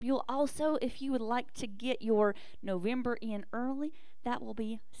Also, if you would like to get your November in early, that will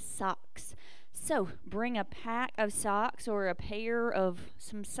be socks. So bring a pack of socks or a pair of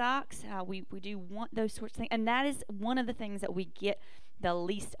some socks. We do want those sorts of things. And that is one of the things that we get the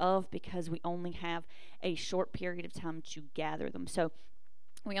least of because we only have a short period of time to gather them. So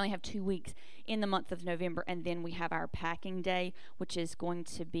we only have 2 weeks in the month of November, and then we have our packing day, which is going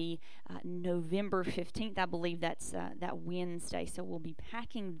to be November 15th. I believe that's that Wednesday. So we'll be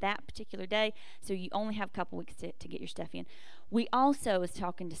packing that particular day. So you only have a couple weeks to get your stuff in. We also, was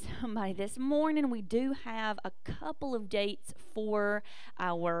talking to somebody this morning, we do have a couple of dates for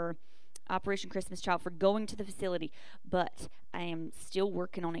our Operation Christmas Child for going to the facility, but I am still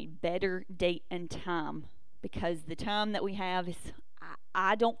working on a better date and time because the time that we have is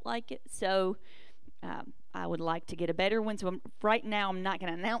I don't like it, so I would like to get a better one. So right now, I'm not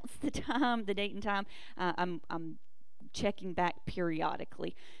going to announce the date and time. I'm checking back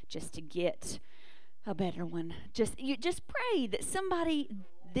periodically just to get a better one. Just pray that somebody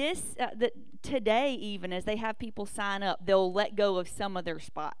that today, even as they have people sign up, they'll let go of some of their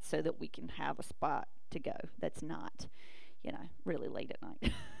spots so that we can have a spot to go. That's not, really late at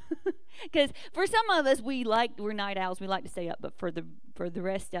night. Because for some of us, we're night owls. We like to stay up, but for the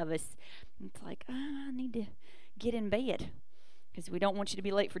rest of us, it's like I need to get in bed because we don't want you to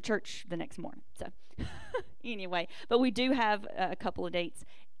be late for church the next morning. So anyway, but we do have a couple of dates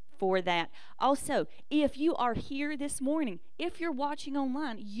for that. Also, if you are here this morning, if you're watching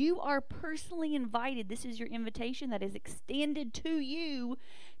online, you are personally invited. This is your invitation that is extended to you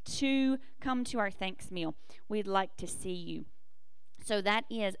to come to our thanks meal. We'd like to see you. So that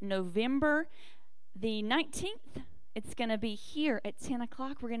is November the 19th. It's going to be here at 10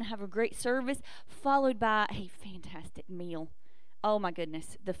 o'clock. We're going to have a great service followed by a fantastic meal. Oh my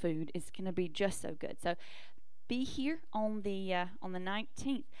goodness, the food is going to be just so good. So be here on the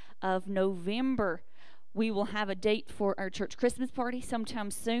 19th of November. We will have a date for our church Christmas party sometime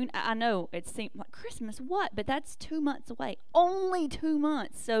soon. I know it seems like Christmas, what? But that's 2 months away. Only 2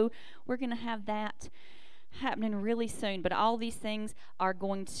 months. So we're going to have that happening really soon. But all these things are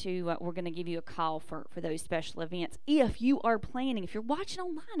going to, we're going to give you a call for those special events. If you are planning, if you're watching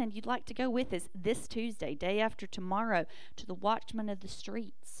online and you'd like to go with us this Tuesday, day after tomorrow, to the Watchmen of the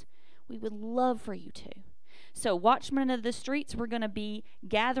Streets, we would love for you to. So Watchmen of the Streets, we're going to be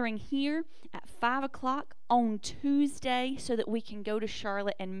gathering here at 5 o'clock on Tuesday so that we can go to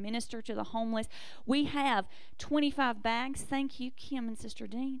Charlotte and minister to the homeless. We have 25 bags. Thank you, Kim and Sister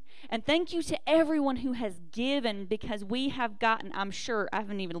Dean. And thank you to everyone who has given because we have gotten, I'm sure, I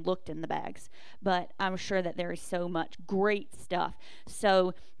haven't even looked in the bags, but I'm sure that there is so much great stuff.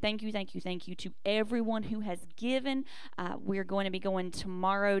 So thank you to everyone who has given. We're going to be going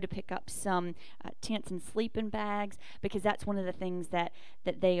tomorrow to pick up some tents and sleeping bags because that's one of the things that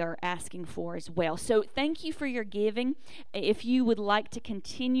they are asking for as well. So thank you for your giving. If you would like to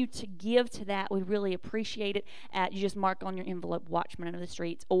continue to give to that, we really appreciate it. You just mark on your envelope Watchmen of the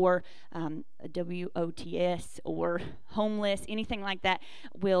Streets or WOTS or homeless, anything like that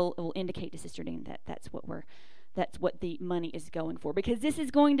will indicate to Sister Dean that that's what the money is going for, because this is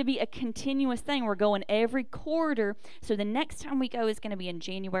going to be a continuous thing. We're going every quarter, so the next time we go is going to be in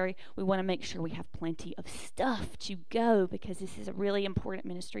January. We want to make sure we have plenty of stuff to go because this is a really important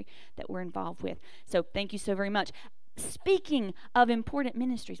ministry that we're involved with. So thank you so very much. Speaking of important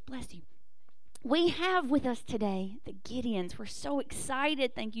ministries, bless you, we have with us today the Gideons. We're so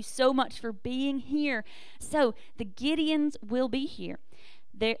excited. Thank you so much for being here. So the Gideons will be here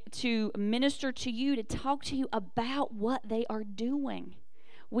there to minister to you, to talk to you about what they are doing.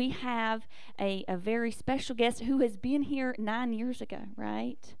 We have a very special guest who has been here 9 years ago,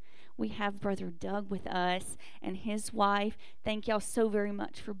 right? We have Brother Doug with us and his wife. Thank y'all so very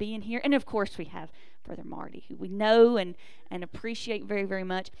much for being here. And of course we have Brother Marty, who we know and appreciate very, very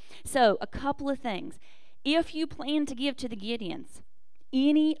much. So a couple of things. If you plan to give to the Gideons,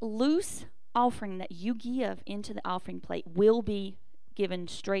 any loose offering that you give into the offering plate will be given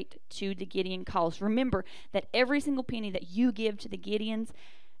straight to the Gideon cause. Remember that every single penny that you give to the Gideons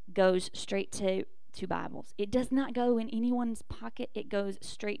goes straight to Bibles. It does not go in anyone's pocket. It goes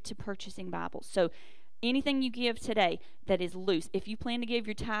straight to purchasing Bibles. So anything you give today that is loose, if you plan to give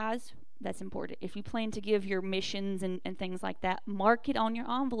your tithes, that's important. If you plan to give your missions and things like that, mark it on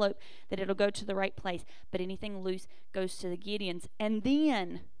your envelope that it'll go to the right place. But anything loose goes to the Gideons. And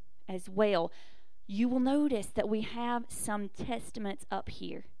then, as well, you will notice that we have some testaments up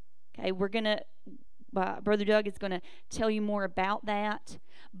here. Okay, we're going to, Brother Doug is going to tell you more about that.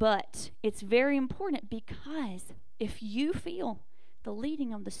 But it's very important because if you feel the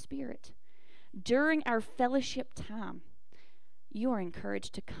leading of the Spirit during our fellowship time, you are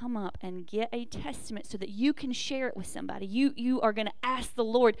encouraged to come up and get a testament so that you can share it with somebody. You are going to ask the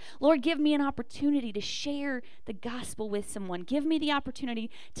Lord, Lord, give me an opportunity to share the gospel with someone. Give me the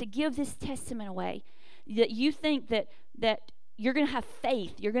opportunity to give this testament away. That you think that you're going to have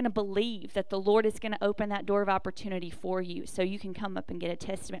faith. You're going to believe that the Lord is going to open that door of opportunity for you so you can come up and get a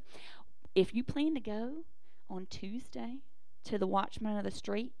testament. If you plan to go on Tuesday to the Watchman of the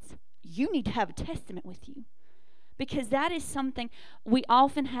Streets, you need to have a testament with you. Because that is something, we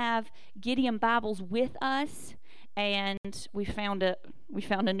often have Gideon Bibles with us, and we found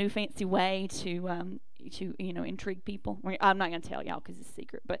a new fancy way to intrigue people. I'm not going to tell y'all because it's a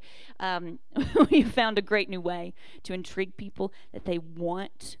secret, but we found a great new way to intrigue people that they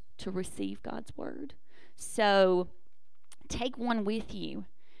want to receive God's word. So take one with you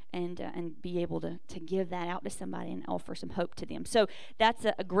and be able to give that out to somebody and offer some hope to them. So that's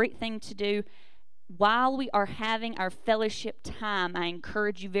a great thing to do. While we are having our fellowship time, I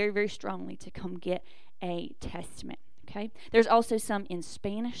encourage you very, very strongly to come get a testament. Okay? There's also some in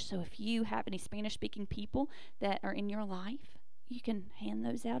Spanish, so if you have any Spanish-speaking people that are in your life, you can hand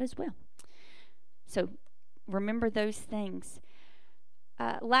those out as well. So remember those things.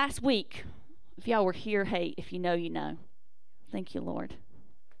 Last week, if y'all were here, hey, if you know, you know. Thank you, Lord.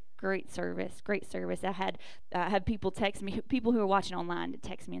 Great service. I had people text me, people who were watching online, to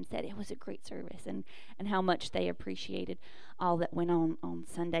text me and said it was a great service and how much they appreciated all that went on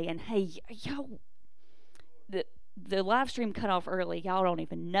Sunday. And hey, y'all, the live stream cut off early. Y'all don't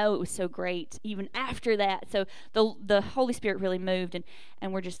even know it was so great even after that. So the Holy Spirit really moved,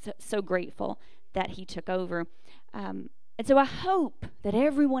 and we're just so grateful that He took over. And so I hope that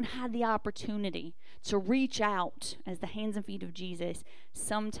everyone had the opportunity to reach out as the hands and feet of Jesus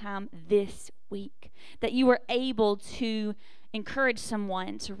sometime this week, that you were able to encourage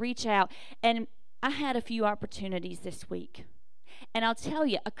someone to reach out. And I had a few opportunities this week. And I'll tell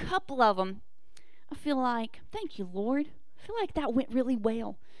you, a couple of them, I feel like, thank you, Lord. I feel like that went really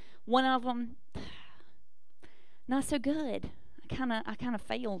well. One of them, not so good. I kind of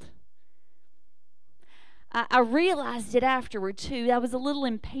failed. I realized it afterward, too. I was a little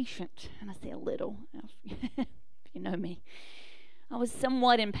impatient. And I say a little. If you know me. I was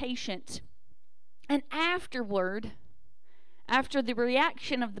somewhat impatient. And afterward, after the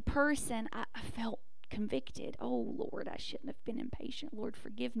reaction of the person, I felt convicted. Oh, Lord, I shouldn't have been impatient. Lord,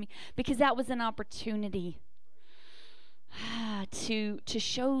 forgive me. Because that was an opportunity to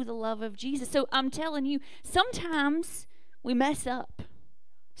show the love of Jesus. So I'm telling you, sometimes we mess up.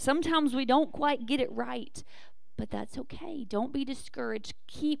 Sometimes we don't quite get it right, but that's okay. Don't be discouraged.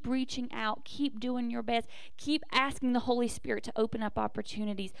 Keep reaching out. Keep doing your best. Keep asking the Holy Spirit to open up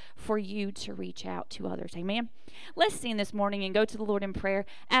opportunities for you to reach out to others. Amen? Let's sing this morning and go to the Lord in prayer.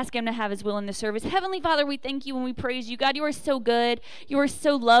 Ask Him to have His will in this service. Heavenly Father, we thank You and we praise You. God, You are so good. You are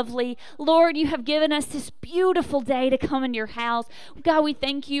so lovely. Lord, You have given us this beautiful day to come into Your house. God, we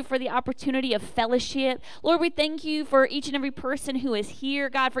thank You for the opportunity of fellowship. Lord, we thank You for each and every person who is here.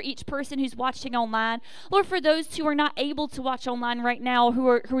 God, for each person who's watching online. Lord, for those who are not able to watch online right now, who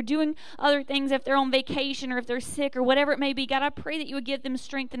are doing other things, if they're on vacation or if they're sick or whatever it may be, God, I pray that You would give them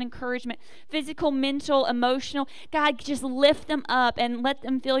strength and encouragement, physical, mental, emotional. God, just lift them up and let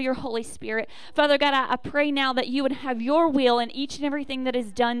them feel Your Holy Spirit. Father God, I pray now that You would have Your will in each and everything that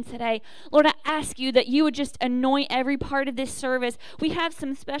is done today. Lord, I ask You that You would just anoint every part of this service. We have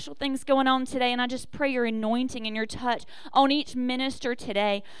some special things going on today, and I just pray Your anointing and Your touch on each minister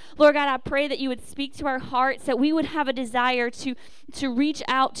today. Lord God, I pray that You would speak to our hearts, that we would have a desire to reach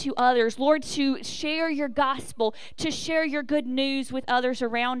out to others. Lord, to share Your gospel, to share Your good news with others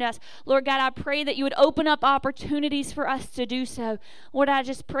around us. Lord God, I pray that You would open up opportunities for us to do so. Lord, I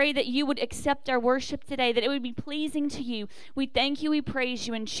just pray that You would accept our worship today, that it would be pleasing to You. We thank You, we praise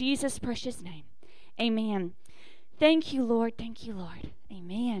You in Jesus' precious name. Amen. Thank You, Lord. Thank You, Lord.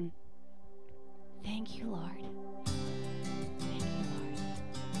 Amen. Thank You, Lord. Thank You, Lord.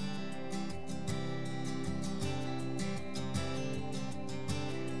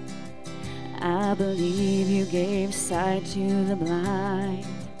 I believe You gave sight to the blind.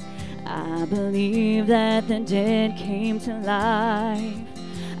 I believe that the dead came to life.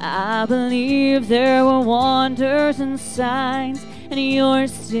 I believe there were wonders and signs, and You're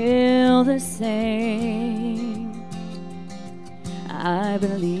still the same. I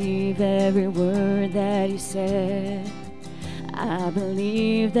believe every word that You said. I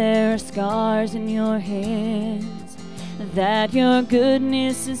believe there are scars in Your hands, that Your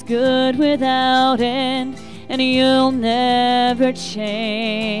goodness is good without end, and You'll never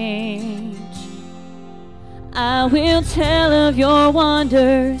change. I will tell of Your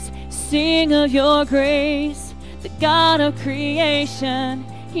wonders, sing of Your grace, the God of creation.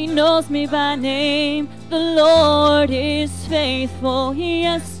 He knows me by name. The Lord is faithful,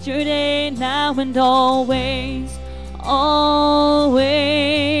 yesterday, now, and always, always.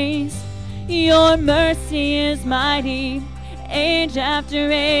 Your mercy is mighty, age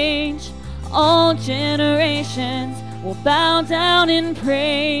after age. All generations will bow down in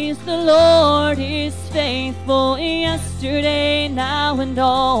praise. The Lord is faithful, yesterday, now, and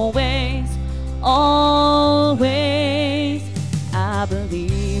always, always. I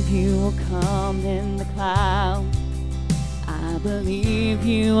believe you will come in the clouds. I believe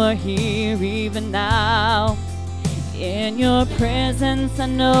you are here even now. In your presence I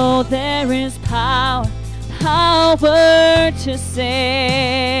know there is power, power to save.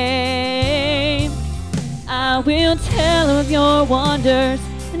 I will tell of your wonders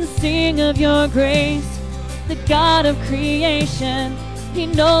and sing of your grace. The God of creation, He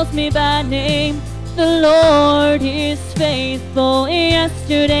knows me by name. The Lord is faithful,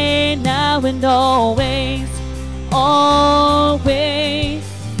 yesterday, now, and always, always.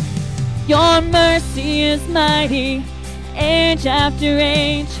 Your mercy is mighty, age after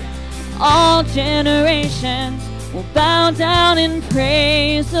age. All generations will bow down in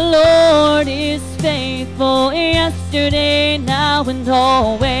praise. The Lord is faithful, yesterday, now, and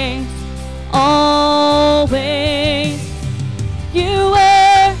always, always.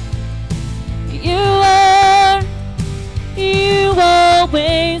 You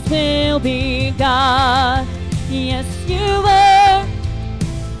always will be God. Yes, you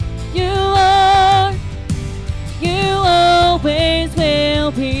always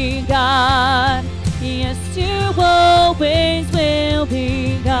will be God. Yes, you always will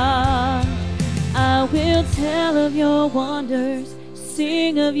be God. I will tell of your wonders,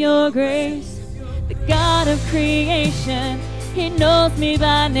 sing of your grace. The God of creation, He knows me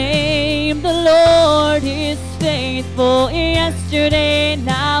by name. The Lord is faithful, yesterday,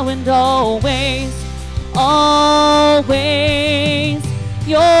 now, and always, always.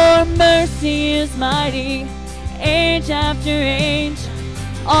 Your mercy is mighty, age after age.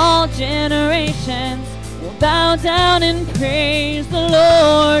 All generations will bow down in praise. The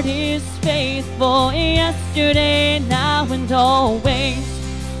Lord is faithful, yesterday, now, and always,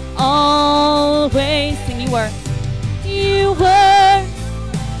 always. Sing, you were.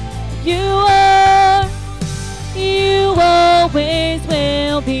 You always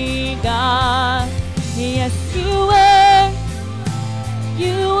will be God. Yes, you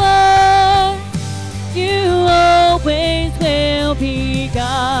always will be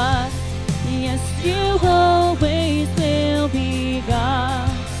God. Yes, you always will be God.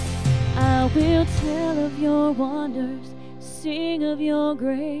 I will tell of your wonders, sing of your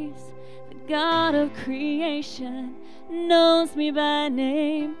grace. The God of creation knows me by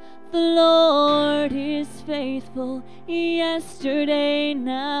name. The Lord is faithful, yesterday,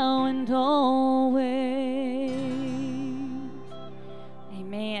 now, and always.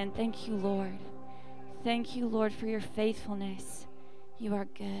 Amen. Thank you, Lord. Thank you, Lord, for your faithfulness. You are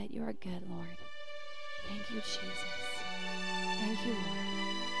good. You are good, Lord. Thank you, Jesus. Thank you, Lord.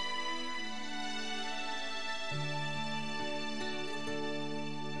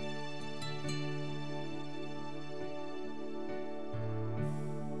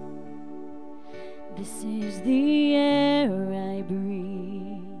 This is the air I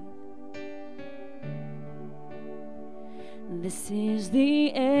breathe. This is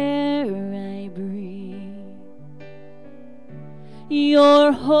the air I breathe.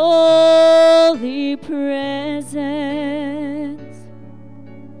 Your holy presence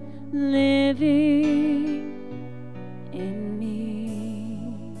living in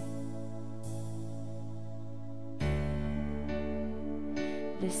me.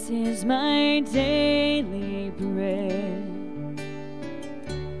 This is my daily bread.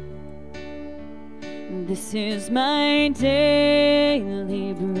 This is my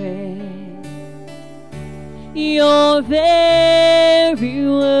daily bread. Your very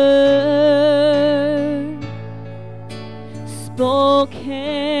word spoken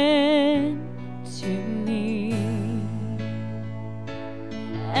to me,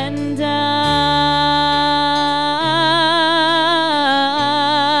 and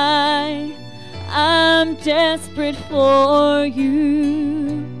I'm desperate for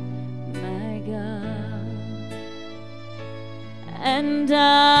you, my God, and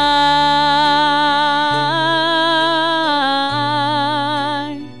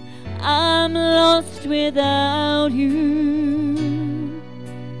I'm lost without you.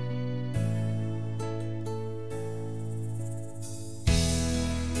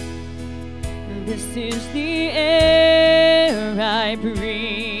 This is the air I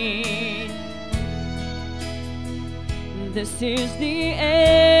breathe. This is the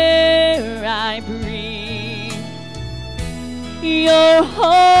air I breathe. Your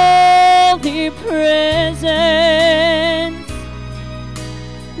holy presence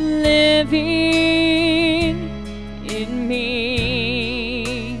living in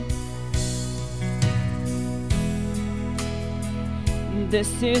me.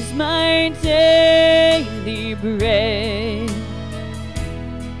 This is my daily bread.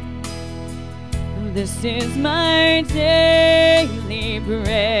 This is my daily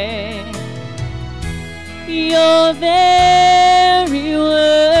bread. Your very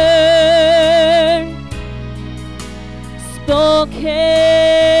word spoken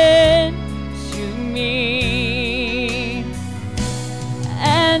to me,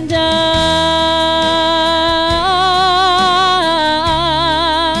 and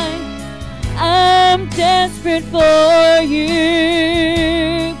I'm desperate for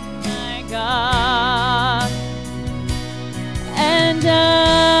you, my God, and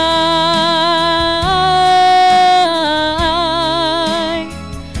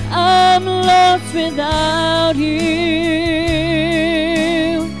I'm lost without you,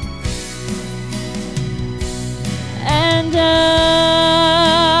 and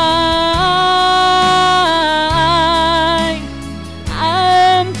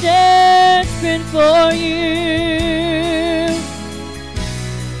I'm desperate for you,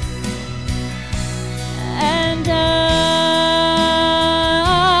 and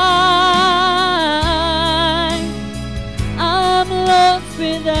I'm lost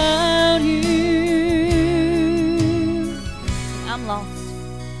without you. I'm lost.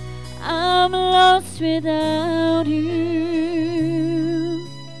 I'm lost without you.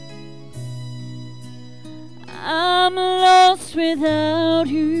 I'm lost without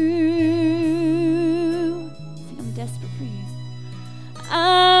you. Sing,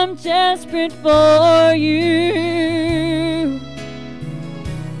 I'm desperate for you. I'm desperate for you.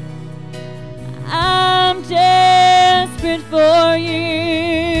 I'm desperate for you,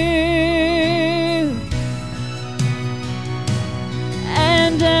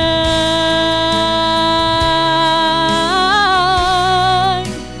 and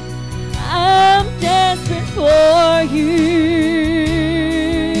I'm desperate for you,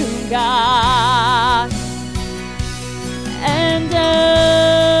 God, and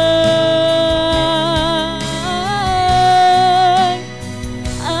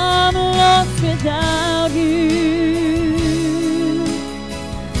I'm lost without you.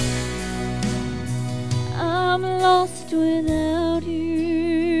 I'm lost without you.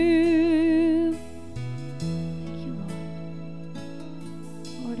 Thank you, Lord.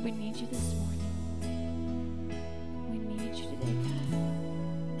 Lord, we need you this morning. We need you today, God.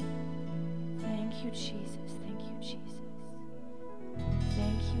 Thank you, Jesus. Thank you, Jesus.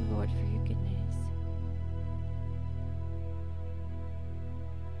 Thank you, Lord, for your goodness.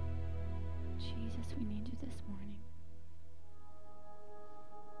 Jesus, we need you this morning.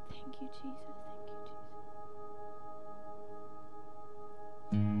 Thank you, Jesus. Thank you, Jesus.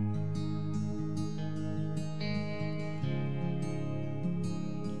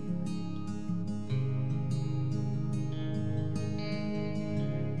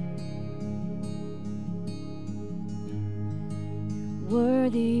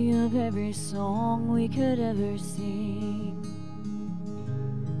 Worthy of every song we could ever sing,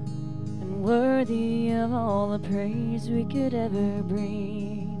 and worthy of all the praise we could ever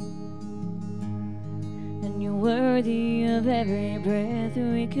bring, and you're worthy of every breath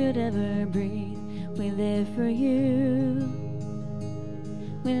we could ever breathe. We live for you.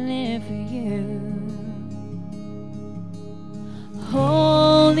 We live for you.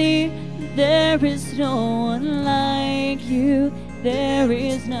 Holy, there is no one like you. There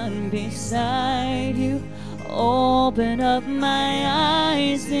is none beside you. Open up my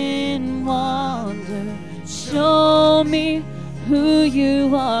eyes in wonder. Show me who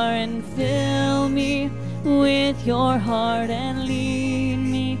you are and fill me with your heart and lead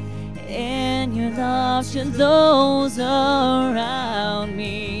me in your love to those around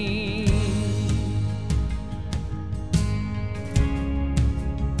me.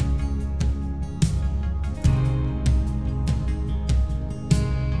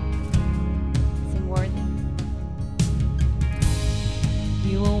 Sing worthy.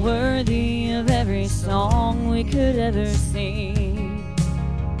 You are worthy of every song we could ever sing,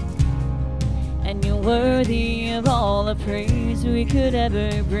 and you're worthy of all the praise we could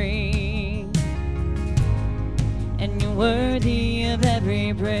ever bring, and you're worthy of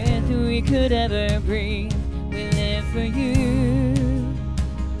every breath we could ever breathe. We live for you.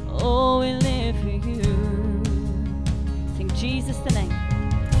 Oh, we live for you. Sing Jesus the name.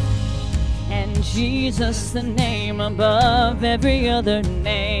 And Jesus, the name above every other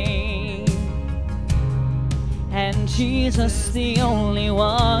name. And Jesus, the only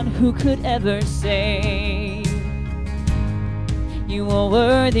one who could ever save. You are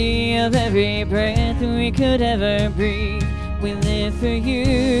worthy of every breath we could ever breathe. We live for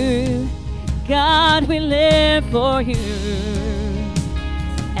you, God, we live for you.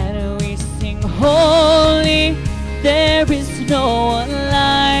 And we sing holy, there is no one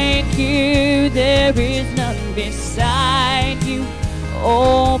like you, there is none beside you.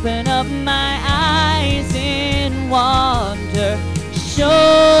 Open up my eyes in wonder,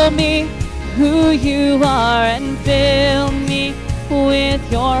 show me who you are and fill me with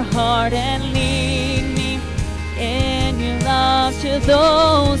your heart and lead me in your love to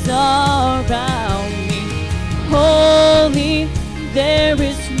those around me. Holy, there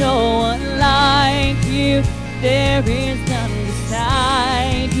is no one like you, there is none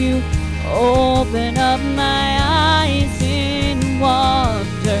beside you. Open up my eyes in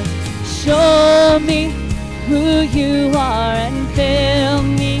wonder, show me who you are and fill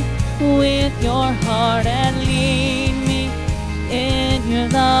me with your heart and lead me in your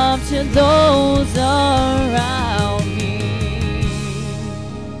love to those around me.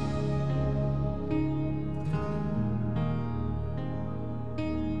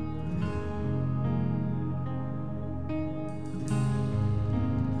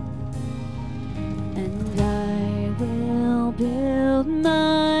 And I will build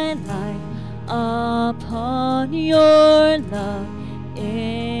my life upon your love.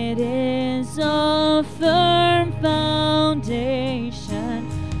 It is a firm foundation.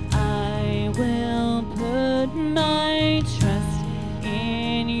 I will put my trust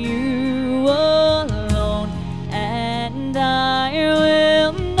in you alone, and I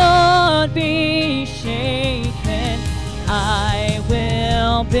will not be shaken. I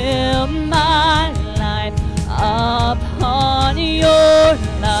will build my life upon your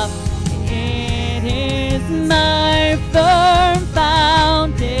love. It is my firm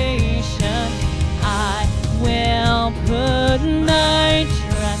foundation. I will put my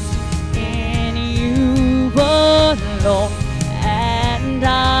trust in you alone, and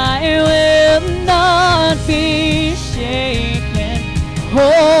I will not be shaken.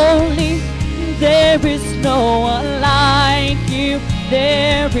 Holy, there is no one like you,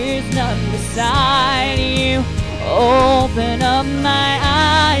 there is none beside you. Open up my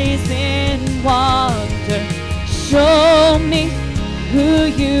eyes in wonder, show me who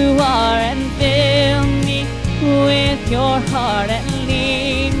you are and fill me with your heart and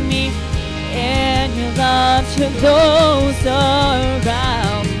lead me in your love to those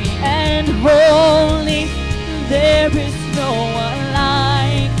around me. And holy, there is no one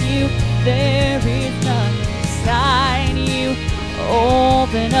like you, there is none beside you.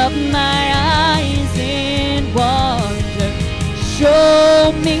 Open up my eyes in wonder,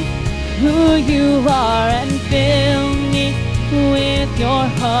 show me who you are and fill me with your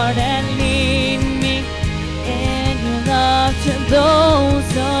heart and lead me in your love to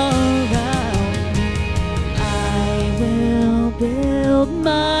those around me. I will build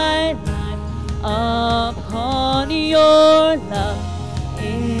my life upon your love.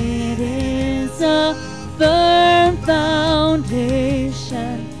 It is a firm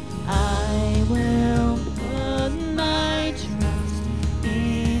foundation. I will put my trust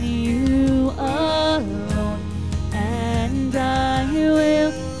in you alone, and I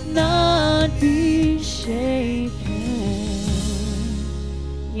will not be shaken.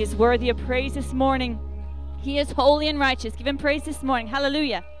 He is worthy of praise this morning. He is holy and righteous. Give him praise this morning.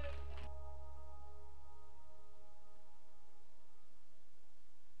 Hallelujah.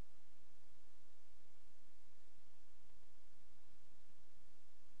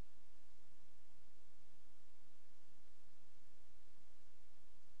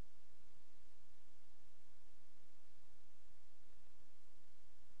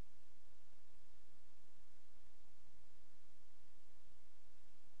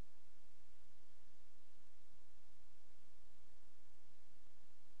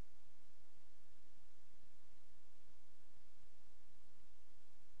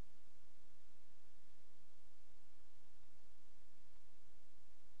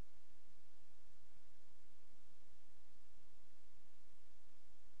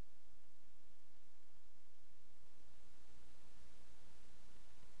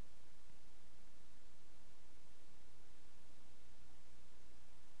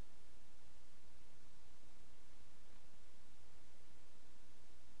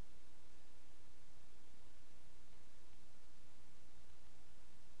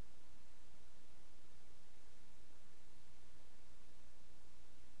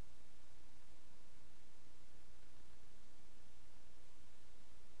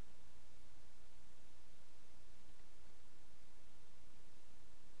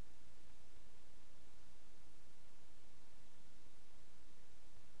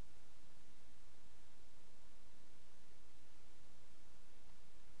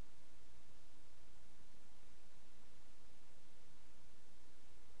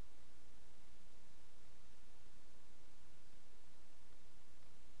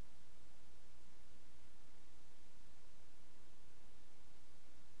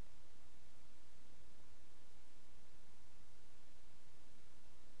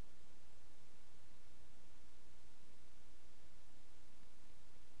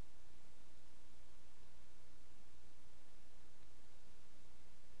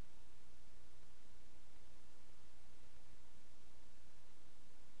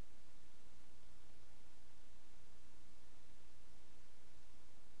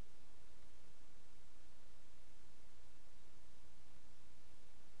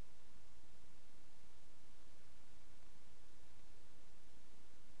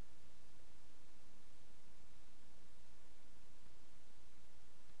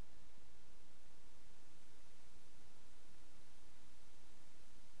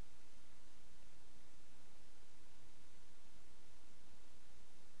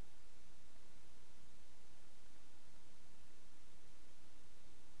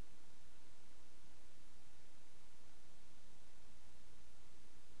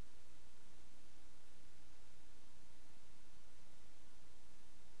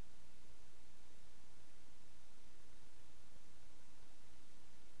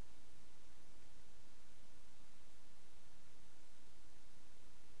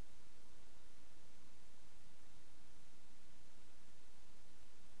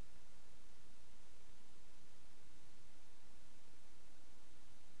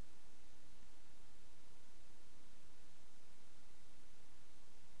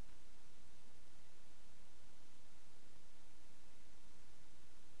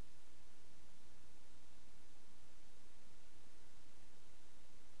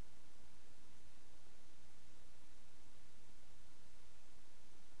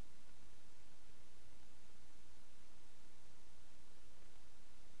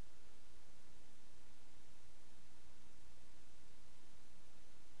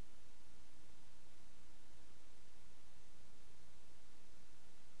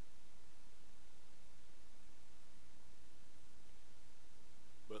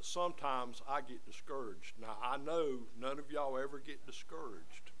 but sometimes I get discouraged. Now, I know none of y'all ever get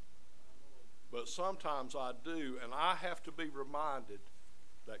discouraged, but sometimes I do, and I have to be reminded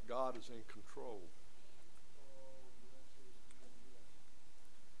that God is in control.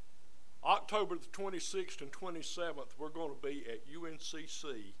 October the 26th and 27th, we're going to be at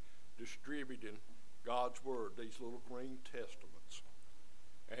UNCC distributing God's Word, these little green testaments.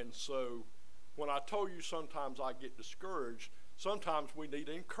 And so when I told you sometimes I get discouraged, sometimes we need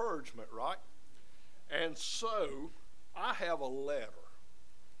encouragement, right? And so I have a letter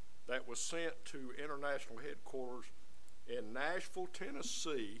that was sent to international headquarters in Nashville,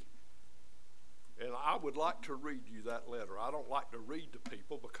 Tennessee, and I would like to read you that letter. I don't like to read to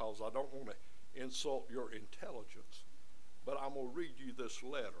people because I don't want to insult your intelligence, but I'm going to read you this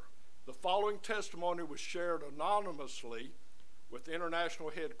letter. The following testimony was shared anonymously with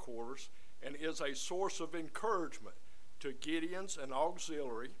international headquarters and is a source of encouragement to Gideons and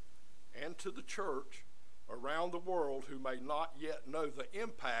auxiliary and to the church around the world who may not yet know the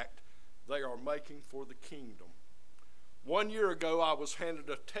impact they are making for the kingdom. 1 year ago, I was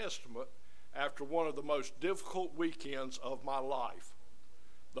handed a testament after one of the most difficult weekends of my life.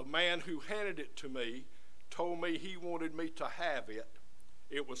 The man who handed it to me told me he wanted me to have it.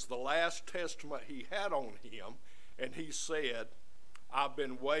 It was the last testament he had on him, and he said, "I've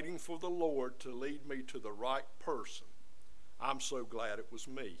been waiting for the Lord to lead me to the right person." I'm so glad it was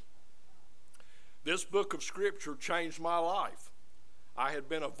me. This book of Scripture changed my life. I had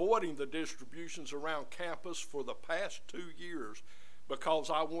been avoiding the distributions around campus for the past 2 years because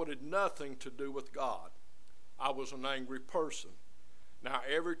I wanted nothing to do with God. I was an angry person. Now,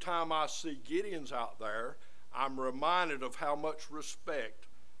 every time I see Gideons out there, I'm reminded of how much respect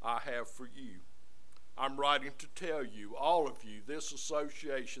I have for you. I'm writing to tell you, all of you, this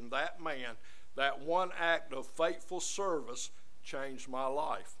association, that man, that one act of faithful service changed my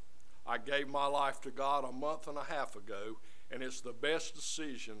life. I gave my life to God a month and a half ago, and it's the best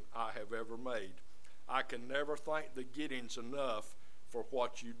decision I have ever made. I can never thank the Gideons enough for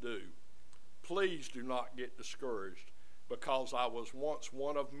what you do. Please do not get discouraged, because I was once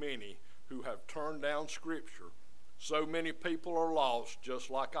one of many who have turned down Scripture. So many people are lost just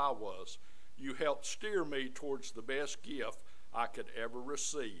like I was. You helped steer me towards the best gift I could ever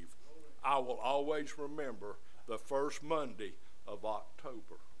receive. I will always remember the first Monday of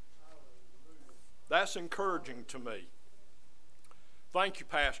October. That's encouraging to me. Thank you,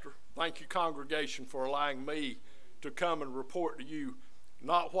 Pastor. Thank you, congregation, for allowing me to come and report to you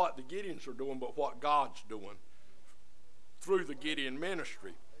not what the Gideons are doing, but what God's doing through the Gideon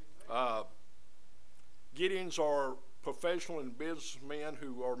ministry. Gideons are professional and businessmen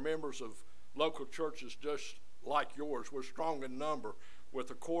who are members of local churches just like yours. We're strong in number, with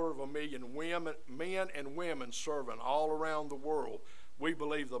 250,000 men and women serving all around the world. We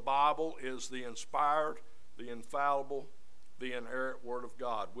believe the Bible is the inspired, the infallible, the inerrant Word of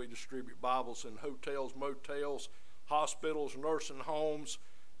God. We distribute Bibles in hotels, motels, hospitals, nursing homes,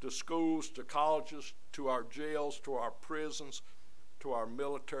 to schools, to colleges, to our jails, to our prisons, to our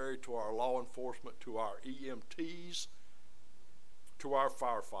military, to our law enforcement, to our EMTs, to our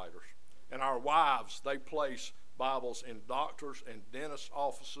firefighters. And our wives, they place Bibles in doctors' and dentist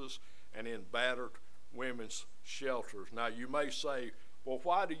offices and in battered women's shelters. Now you may say, well,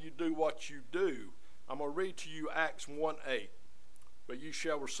 why do you do what you do? I'm going to read to you Acts 1:8. But you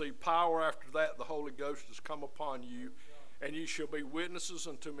shall receive power after that the Holy Ghost has come upon you, and you shall be witnesses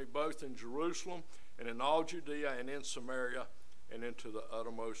unto me both in Jerusalem and in all Judea and in Samaria and into the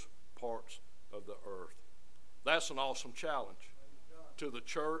uttermost parts of the earth. That's an awesome challenge to the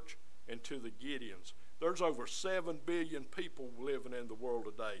church and to the Gideons. There's over 7 billion people living in the world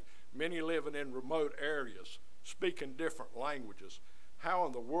today, many living in remote areas, speaking different languages. How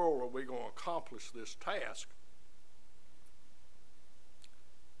in the world are we going to accomplish this task?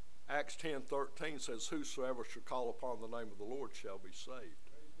 Acts 10:13 says, whosoever shall call upon the name of the Lord shall be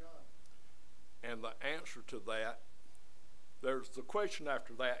saved. And the answer to that, there's the question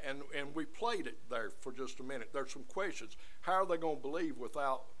after that, and we played it there for just a minute. There's some questions. How are they going to believe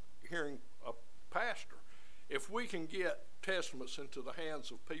without hearing a pastor? If we can get testaments into the hands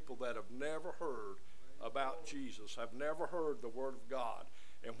of people that have never heard about Jesus, have never heard the Word of God,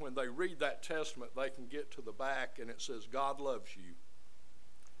 and when they read that testament, they can get to the back and it says, God loves you,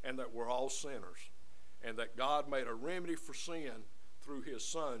 and that we're all sinners, and that God made a remedy for sin through His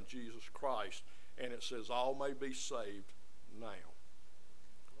Son, Jesus Christ, and it says all may be saved now.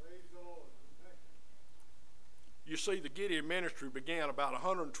 Praise the Lord. You see, the Gideon ministry began about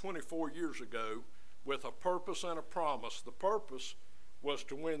 124 years ago with a purpose and a promise. The purpose was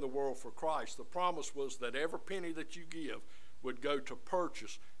to win the world for Christ. The promise was that every penny that you give would go to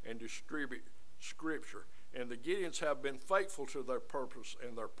purchase and distribute Scripture. And the Gideons have been faithful to their purpose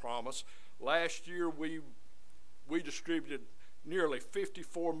and their promise. Last year we distributed nearly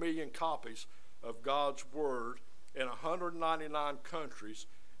 54 million copies of God's Word in 199 countries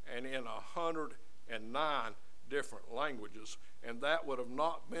and in 109 different languages. And that would have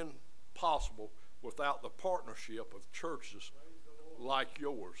not been possible without the partnership of churches like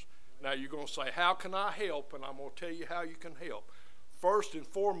yours. Now you're going to say, how can I help? And I'm going to tell you how you can help. First and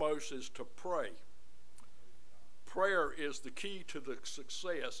foremost is to pray. Prayer is the key to the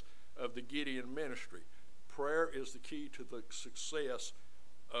success of the Gideon ministry. Prayer is the key to the success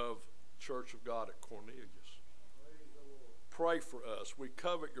of Church of God at Cornelius. Pray for us. We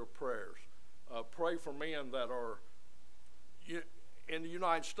covet your prayers. Pray for men that are, in the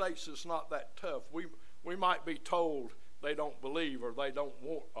United States, it's not that tough. We might be told they don't believe or they don't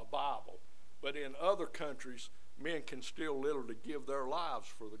want a Bible. But in other countries, men can still literally give their lives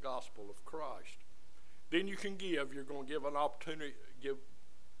for the gospel of Christ. Then you can give. You're going to give an opportunity.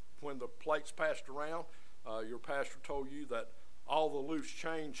 When the plate's passed around, your pastor told you that all the loose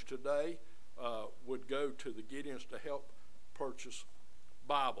change today would go to the Gideons to help purchase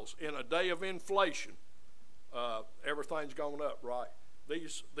Bibles. In a day of inflation, everything's gone up, right?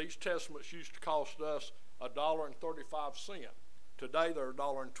 These testaments used to cost us $1.35. Today they're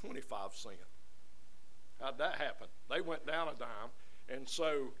 $1.25. How'd that happen? They went down a dime, and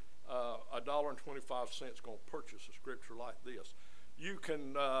so $1.25 is going to purchase a scripture like this. You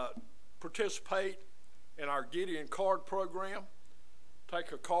can participate in our Gideon card program.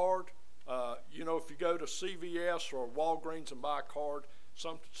 Take a card. If you go to CVS or Walgreens and buy a card,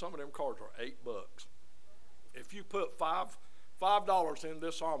 some of them cards are $8. If you put $5 in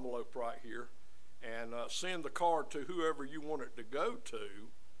this envelope right here and send the card to whoever you want it to go to,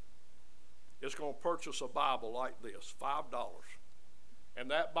 it's going to purchase a Bible like this, $5. And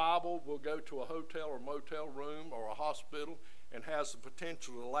that Bible will go to a hotel or motel room or a hospital and has the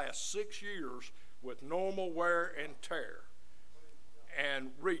potential to last 6 years with normal wear and tear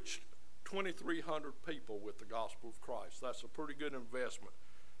and reach 2,300 people with the gospel of Christ. That's a pretty good investment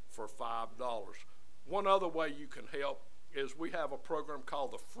for $5. One other way you can help is we have a program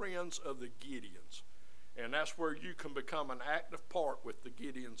called the Friends of the Gideons. And that's where you can become an active part with the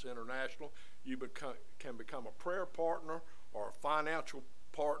Gideons International. You can become a prayer partner or a financial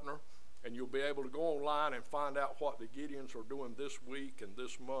partner, and you'll be able to go online and find out what the Gideons are doing this week and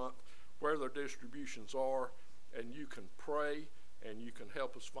this month, where their distributions are, and you can pray and you can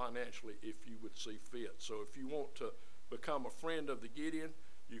help us financially if you would see fit. So if you want to become a friend of the Gideon,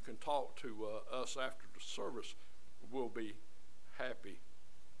 you can talk to us after the service. We'll be happy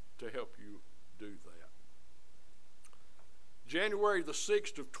to help you do that. January the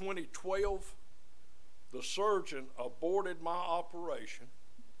 6th of 2012, the surgeon aborted my operation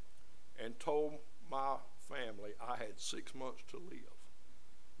and told my family I had 6 months to live.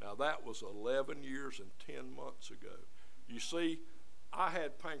 Now that was 11 years and 10 months ago. You see, I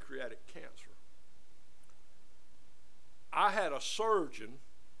had pancreatic cancer. I had a surgeon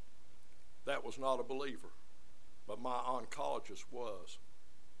that was not a believer, but my oncologist was.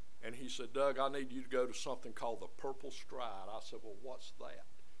 And he said, Doug, I need you to go to something called the Purple Stride. I said, well, what's that?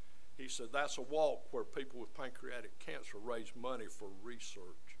 He said, that's a walk where people with pancreatic cancer raise money for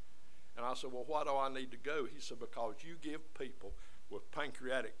research. And I said, well, why do I need to go? He said, because you give people with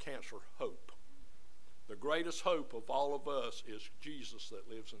pancreatic cancer hope. The greatest hope of all of us is Jesus that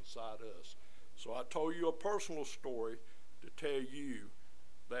lives inside us. So I told you a personal story to tell you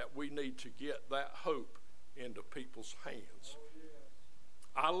that we need to get that hope into people's hands.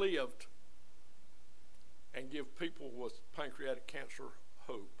 I lived and give people with pancreatic cancer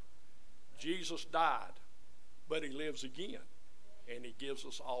hope. Jesus died, but he lives again, and he gives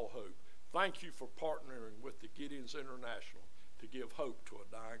us all hope. Thank you for partnering with the Gideons International to give hope to a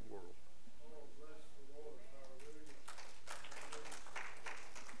dying world. Oh, bless the Lord. Hallelujah.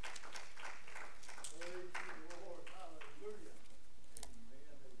 Praise the Lord. Hallelujah.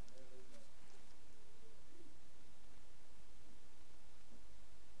 Amen. Amen.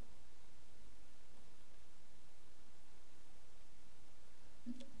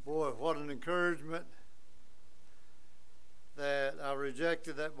 Boy, what an encouragement that I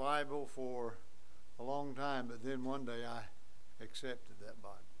rejected that Bible for a long time, but then one day I accepted that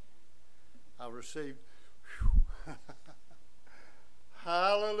Bible. I received,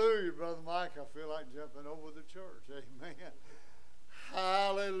 hallelujah, Brother Mike, I feel like jumping over the church, amen.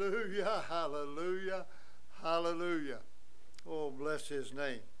 Hallelujah, hallelujah, hallelujah. Oh, bless his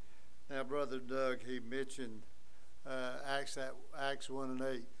name. Now, Brother Doug, he mentioned Acts 1 and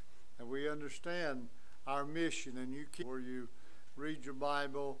 8, and we understand our mission, and you keep where you read your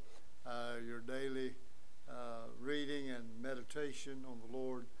Bible, your daily reading and meditation on the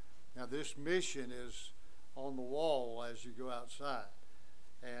Lord. Now, this mission is on the wall as you go outside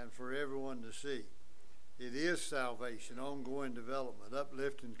and for everyone to see. It is salvation, ongoing development,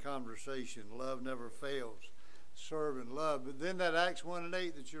 uplifting conversation, love never fails, serve and love. But then that Acts 1 and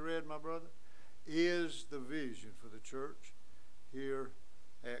 8 that you read, my brother, is the vision for the church here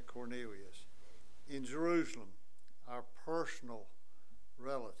at Cornelius. In Jerusalem, our personal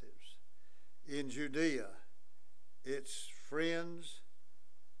relatives. In Judea, it's friends,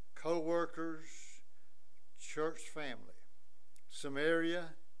 co-workers, church family. Samaria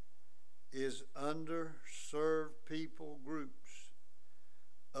is underserved people groups.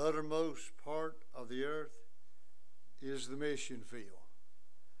 Uttermost part of the earth is the mission field.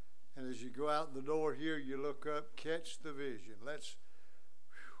 And as you go out the door here, you look up, catch the vision.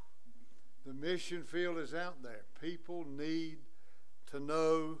 The mission field is out there. People need to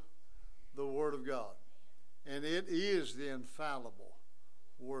know the Word of God. And it is the infallible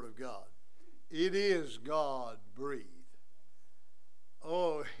Word of God. It is God-breathed.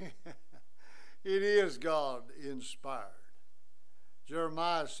 Oh, it is God-inspired.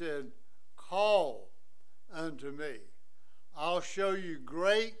 Jeremiah said, "Call unto me. I'll show you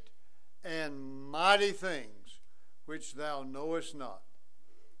great and mighty things which thou knowest not."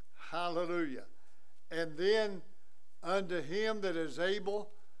 Hallelujah. And then unto him that is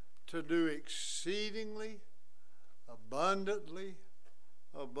able to do exceedingly, abundantly,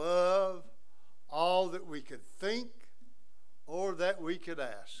 above all that we could think or that we could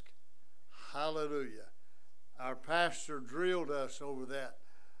ask. Hallelujah. Our pastor drilled us over that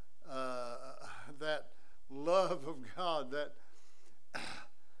love of God,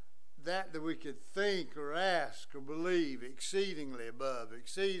 that we could think or ask or believe exceedingly above,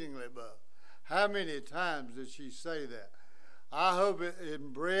 exceedingly above. How many times did she say that? I hope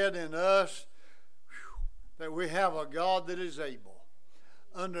it bred in us that we have a God that is able,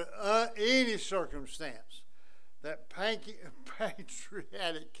 under any circumstance, that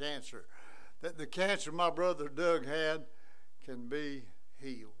pancreatic cancer, that the cancer my brother Doug had, can be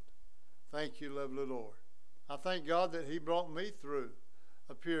healed. Thank you, lovely Lord. I thank God that he brought me through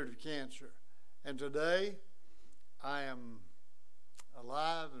a period of cancer. And today, I am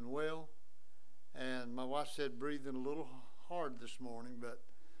alive and well. And my wife said breathing a little hard this morning, but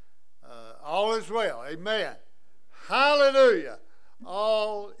all is well. Amen. Hallelujah.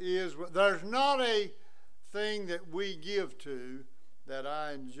 All is well. There's not a thing that we give to that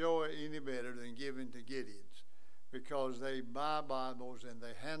I enjoy any better than giving to Gideons, because they buy Bibles and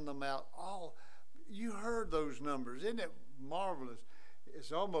they hand them out. You heard those numbers. Isn't it marvelous?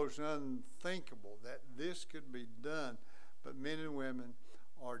 It's almost unthinkable that this could be done, but men and women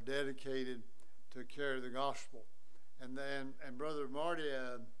are dedicated to carry the gospel. And Brother Marty,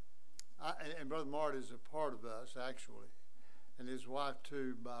 Brother Marty is a part of us, actually, and his wife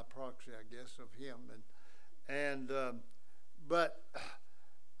too, by proxy, I guess, of him. But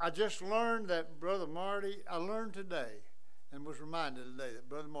I just learned that Brother Marty, I learned today and was reminded today that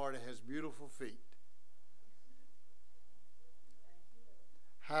Brother Marty has beautiful feet.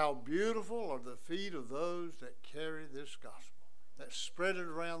 How beautiful are the feet of those that carry this gospel, that spread it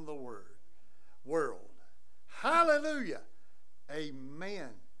around the world. Hallelujah.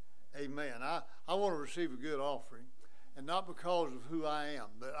 Amen. Amen. I want to receive a good offering, and not because of who I am,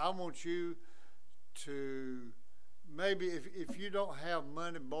 but I want you to maybe, if you don't have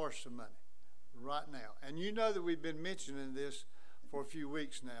money, borrow some money right now. And you know that we've been mentioning this for a few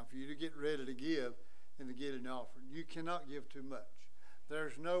weeks now, for you to get ready to give and to get an offering. You cannot give too much.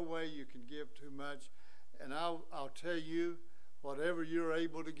 There's no way you can give too much. And I'll tell you, whatever you're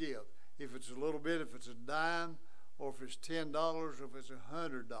able to give, if it's a little bit, if it's a dime, or if it's $10, or if it's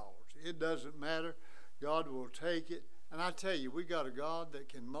 $100, it doesn't matter. God will take it. And I tell you, we got a God that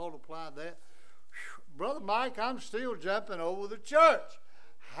can multiply that. Brother Mike, I'm still jumping over the church.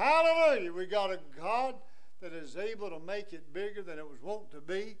 Hallelujah. We got a God that is able to make it bigger than it was wont to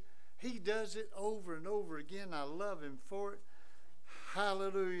be. He does it over and over again. I love him for it.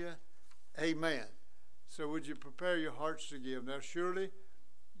 Hallelujah. Amen. So would you prepare your hearts to give? Now surely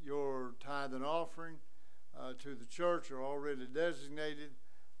your tithe and offering to the church are already designated.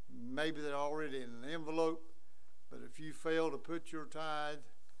 Maybe they're already in an envelope. But if you fail to put your tithe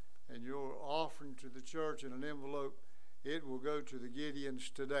and your offering to the church in an envelope, it will go to the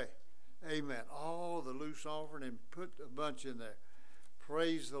Gideons today. Amen. All the loose offering, and put a bunch in there.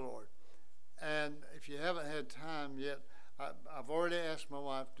 Praise the Lord. And if you haven't had time yet, I've already asked my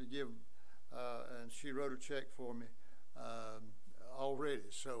wife to give, and she wrote a check for me, already,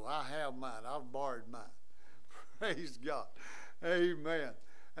 so I have mine. I've borrowed mine. Praise God. Amen.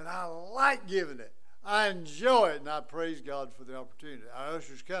 And I like giving it. I enjoy it, and I praise God for the opportunity. Our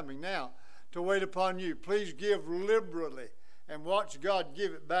usher's coming now to wait upon you. Please give liberally and watch God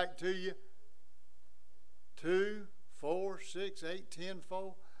give it back to you. 2, 4, 6, 8, 10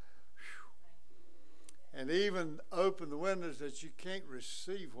 fold. And even open the windows that you can't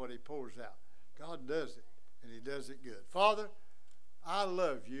receive what he pours out. God does it, and he does it good. Father, I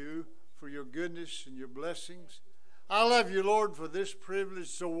love you for your goodness and your blessings. I love you, Lord, for this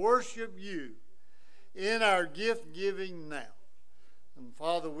privilege to worship you in our gift giving now. And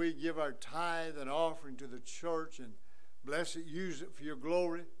Father, we give our tithe and offering to the church and bless it, use it for your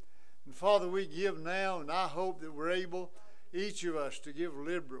glory. And Father, we give now, and I hope that we're able, each of us, to give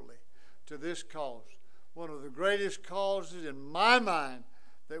liberally to this cause. One of the greatest causes in my mind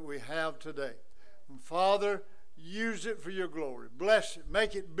that we have today. And Father, use it for your glory. Bless it.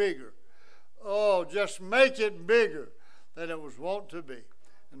 Make it bigger. Oh, just make it bigger than it was wont to be.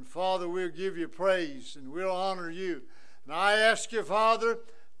 And Father, we'll give you praise and we'll honor you. And I ask you, Father,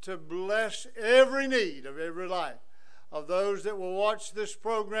 to bless every need of every life of those that will watch this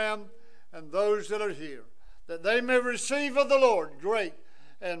program and those that are here, that they may receive of the Lord great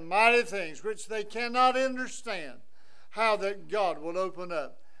and mighty things which they cannot understand, how that God will open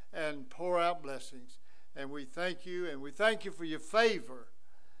up and pour out blessings. And we thank you, and we thank you for your favor.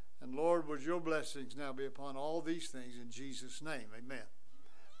 And Lord, would your blessings now be upon all these things in Jesus' name. Amen.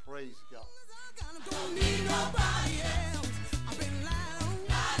 Praise God. Don't need nobody else. I've been lied on,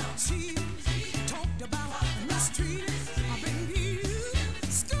 cheated, talked about, mistreated. I've been used,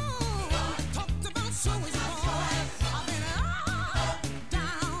 scorned, talked about so much more. I've been up,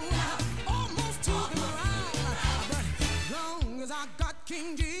 down, almost to the ground. But as long as I got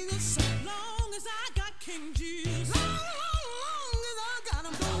King Jesus, long as I got King Jesus, long as I got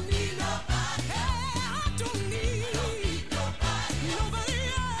him, don't need nobody. Hey, I don't need nobody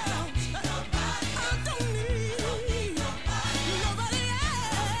else. I don't need nobody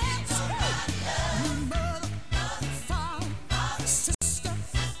else. Mother, father, sister,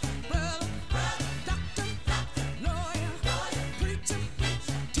 brother, doctor, lawyer, preacher,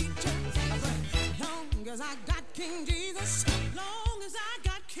 teacher. But long as I got King Jesus, long as I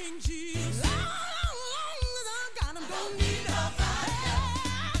got King Jesus, long as I got him, don't need nobody. I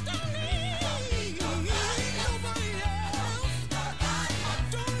don't need nobody else. I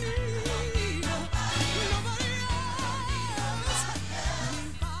don't need nobody else.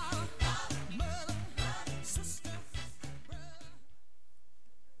 Father, mother, sister, brother.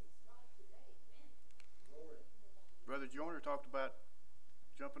 Brother Joyner talked about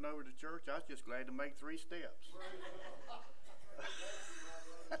jumping over to church. I was just glad to make 3 steps.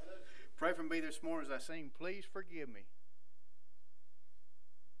 Pray for me this morning as I sing, Please Forgive Me.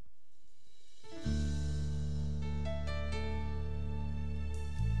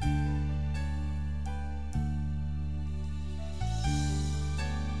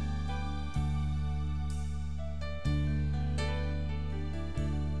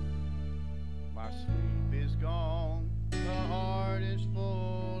 My sleep is gone, the heart is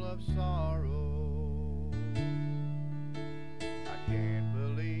full of sorrow. I can't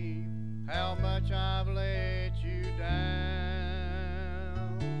believe how much I've let you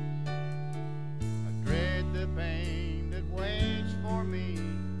down. I dread the pain that waits for me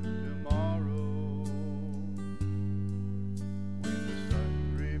tomorrow, when the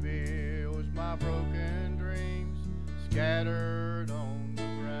sun reveals my broken dreams scattered on the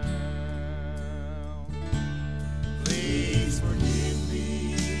ground. Please forgive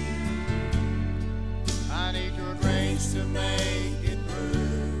me. I need your grace to make it through.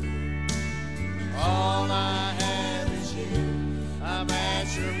 All I have is you. I'm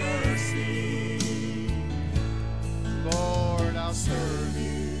at your mercy. Lord, I'll serve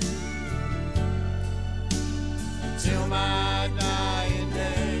you until my dying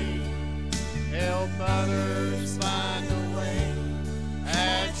day. Help others find a way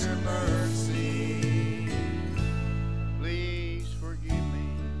at your mercy. Please forgive me.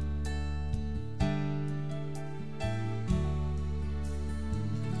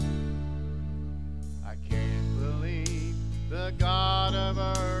 I can't believe the God of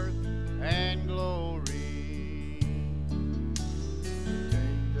earth and glory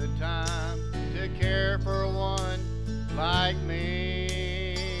take the time to care for one like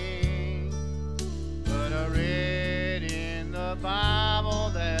me. But I read in the Bible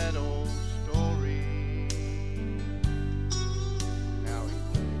that old story, how he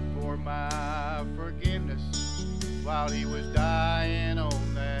prayed for my forgiveness while he was dying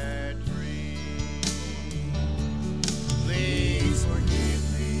on that tree. Please forgive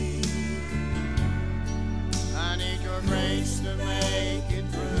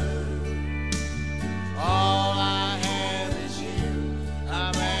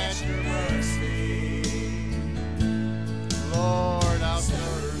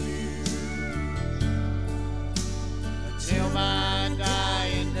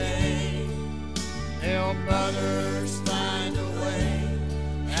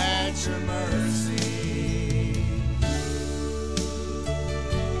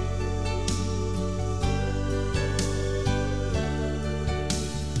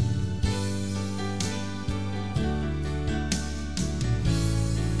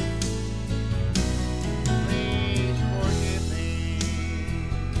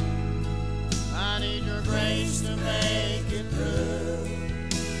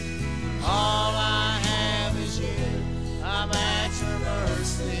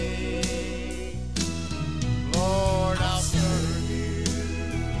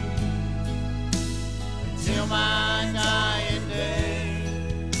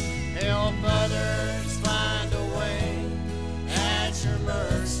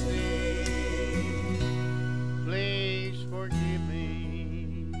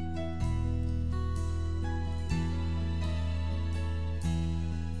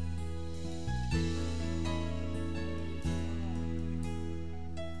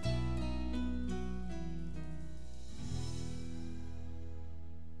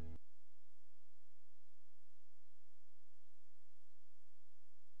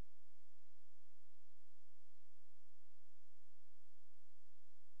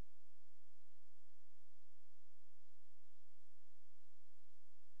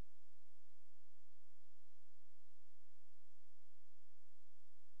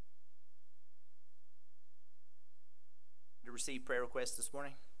receive prayer requests this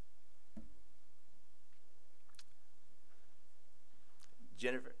morning?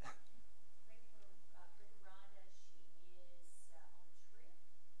 Jennifer. Pray for Rhonda. She is on a trip,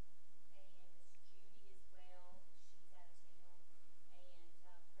 and Miss Judy as well. She's out of town, and pray for the lady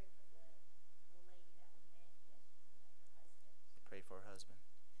that we met yesterday, her husband. Pray for her husband.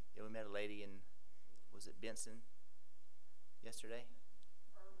 Yeah, we met a lady in, was it Benson yesterday?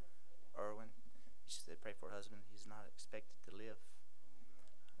 Irwin. She said pray for her husband. He's not expected to live.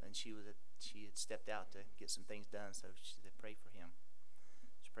 And she had stepped out to get some things done, so she said pray for him.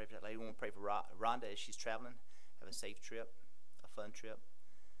 So pray for that lady. We want to pray for Rhonda as she's traveling. Have a safe trip, a fun trip.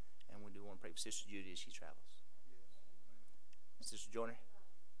 And we do want to pray for Sister Judy as she travels. Sister Joyner.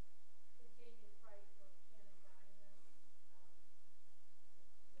 Continue to pray for Ken and Diana.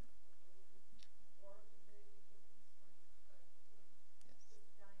 Work and moving with this morning to pray for them.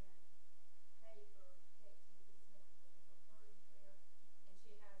 Yes. Sister Diane Hager texted me this morning to remember her in prayer, and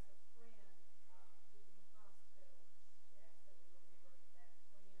she has a friend who's in the hospital. She asked that we remember that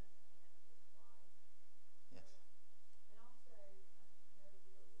friend and his wife. Yes. And also, I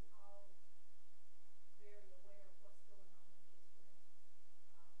know we're all very aware of what's going on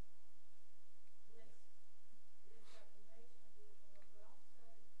in Israel. Let's lift up the nation of Israel, but also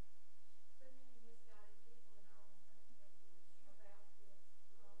so many misguided people in our own country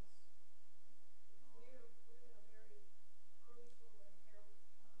about this. We're in a very crucial and perilous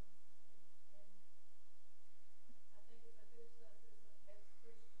time, and I think it behooves us as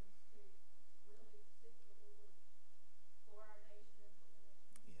Christians to really seek the Lord for our nation and for the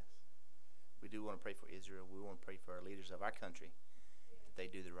nation. Yes. We do want to pray for Israel. We want to pray for our leaders of our country, that they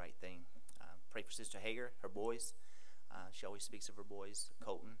do the right thing. Pray for Sister Hager, her boys. She always speaks of her boys,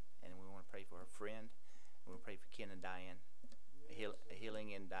 Colton, and we want to pray for her friend. And we want to pray for Ken and Diane, a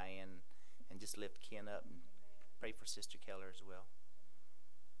healing in Diane, and just lift Ken up and pray for Sister Keller as well.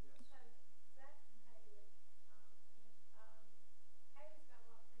 So, Zach and Haley, Haley's got a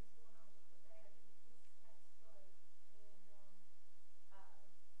lot of things going on with her dad. He's had a stroke,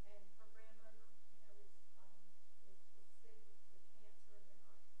 and her grandmother, is sick with cancer, and they're not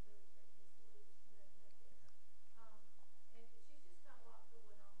really expecting us to lose, to make it. And she's just got a lot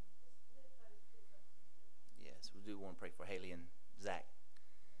going on. Just lift those kids up to me. Yes, we do want to pray for Haley and Zach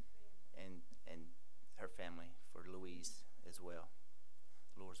and her family, for Louise as well.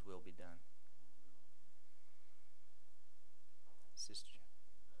 The Lord's will be done. Sister.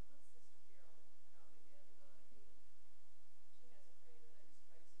 My sister Carolyn called me the other night, and she has a friend, her name is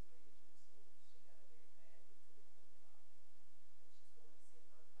Tracy Bridges, and she got a very bad report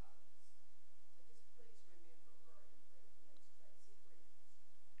from the doctor, and she's going to see an oncologist. So just please remember her in prayer. Her name's Tracy Bridges.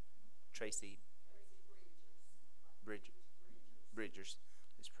 Tracy Tracy Bridges. Bridgers.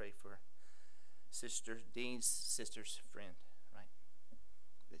 Let's pray for Sister Dean's sister's friend, right?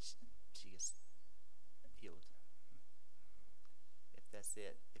 That she gets healed. If that's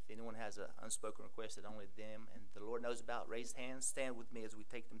it. If anyone has an unspoken request that only them and the Lord knows about, raise hands. Stand with me as we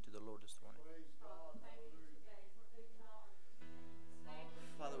take them to the Lord this morning. Praise God.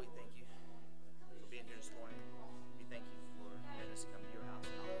 Father, we thank you for being here this morning. We thank you for letting us come to your house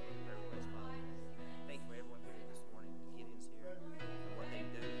and offer a prayer request, Father. Thank you for everyone here this morning. Gideon's here, and what they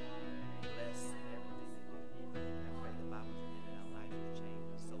do. Bless everything they do. I pray the Bible is written in our lives are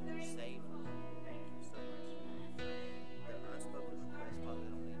changed, souls are saved. Thank you so much. The unspoken request, Father,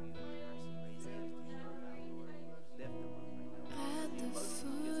 that only you can mercy. Raise hands to you, Lord. Lift them up right now. At the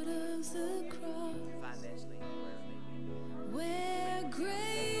foot of the cross, Financially, wherever they be. where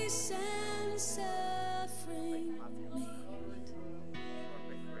grace and suffering meet,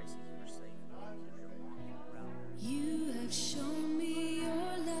 you have shown me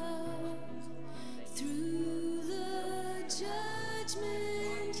your love through the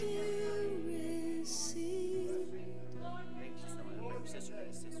judgment you received,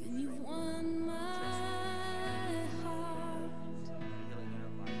 and you've won my heart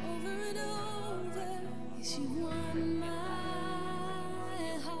over and over. Yes, you won my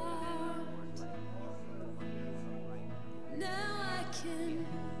heart. Now I can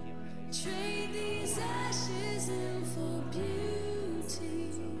trade these ashes in for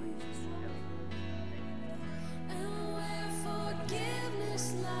beauty, and wear forgiveness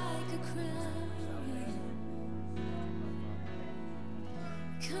like a crown,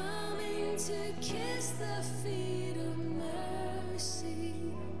 coming to kiss the feet of mercy.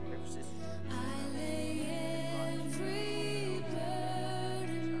 I lay every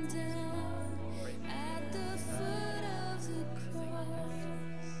burden down at the foot of the cross.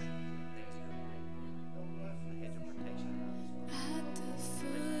 At the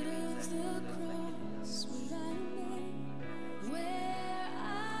foot of the cross, without a name,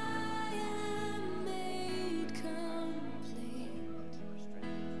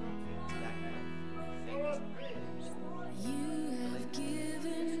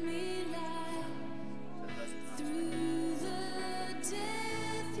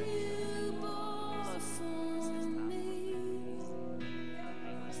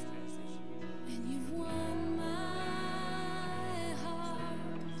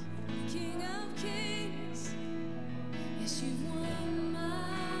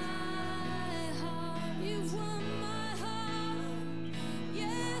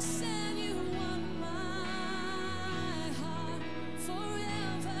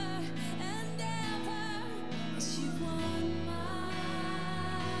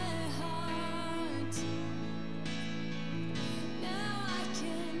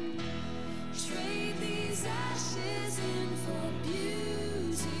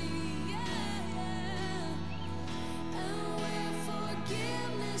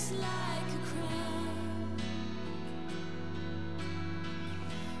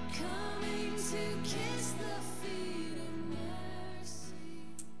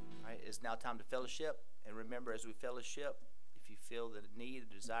 now time to fellowship. And remember, as we fellowship, if you feel the need,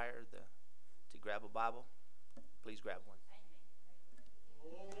 the desire to grab a Bible, please grab one.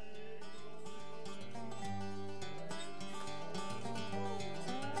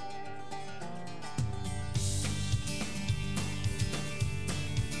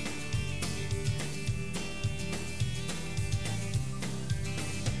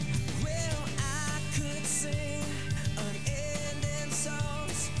 Well, I could sing unending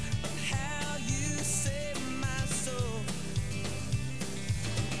songs of how you saved my soul.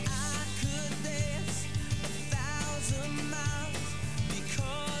 I could dance 1,000 miles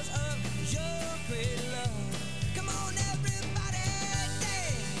because of your great love. Come on, everybody,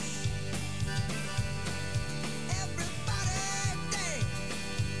 dance. Everybody, dance.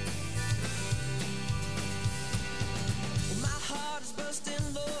 Well, my heart is bursting,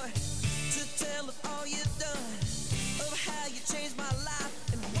 Lord, to tell of all you've done, of how you changed my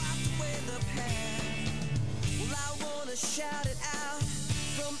life and wiped away the past. Well, I wanna shout it out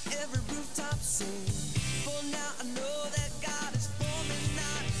from every rooftop sing, for now I know that God is for me,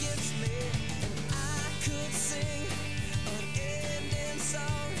 not against me. And I could sing unending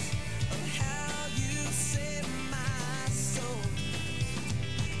songs of how you saved my soul.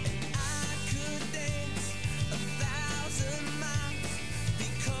 And I could dance 1,000 miles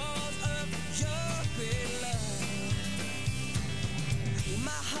because of your great love.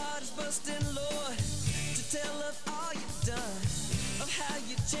 My heart is busting, Lord, to tell of all you've done, of how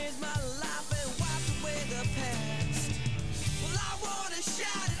you changed my life and wiped away the past. Well, I wanna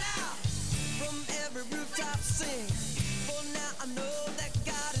shout it out from every rooftop sing, for now I know that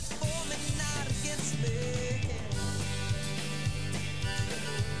God is for me, not against me.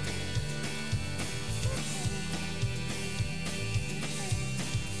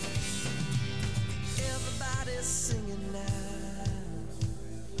 Everybody's singing now,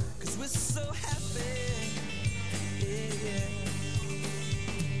 'cause we're so happy. Yeah, yeah.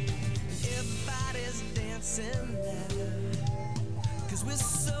 Everybody's dancing now, 'cause we're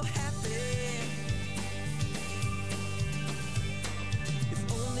so happy. If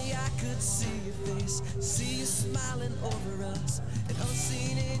only I could see your face, see you smiling over us, and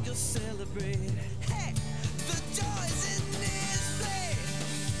unseen angels celebrate. Hey, the joy's in this place.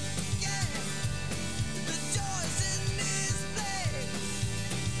 Yeah, the joy's in this place.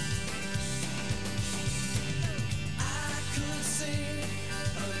 I could sing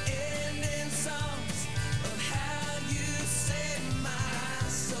unending songs of how you saved my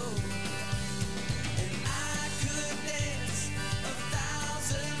soul. And I could dance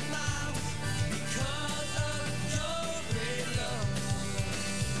 1,000 miles because of your great love.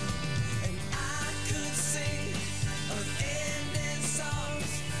 And I could sing unending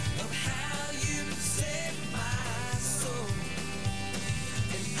songs of how you saved my soul.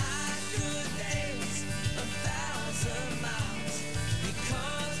 And I could dance 1,000 miles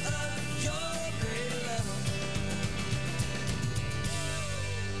because of your great love.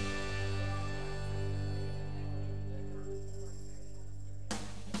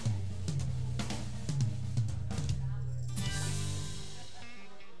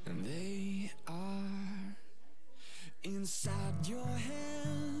 And they are inside your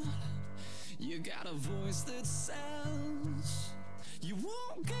head. You got a voice that says you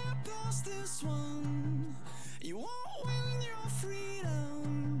won't get past this one. You won't win your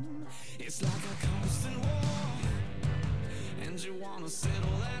freedom. It's like a constant war, and you wanna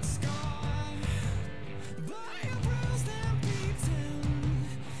settle that scar, but you're bruised and beaten,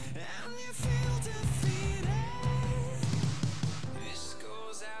 and you feel defeated. This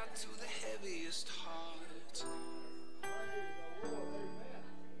goes out to the heaviest heart.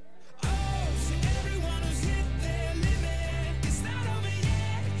 Oh, to everyone who's hit their limit, it's not over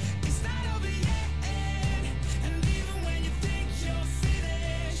yet, it's not over yet. And even when you think you're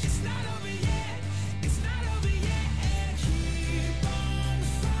finished, it's not over yet, it's not over yet. Keep on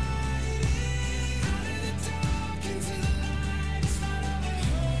fighting, out of the dark into the light. It's not over,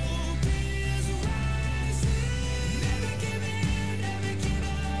 hope is rising. Never give in, never give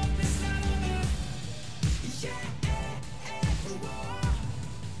up. It's not over. Yeah, whoa.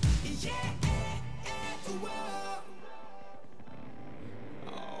 Yeah, whoa.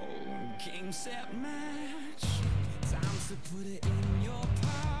 Oh, game, set, match. Time to put it in your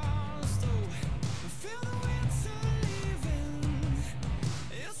past. Oh, feel the winter leaving.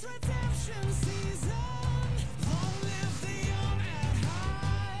 It's redemption season. Long live the young at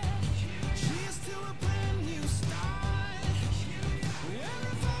heart. Cheers to a brand new start. We're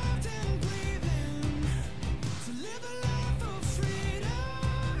revived and breathing to live a life of freedom.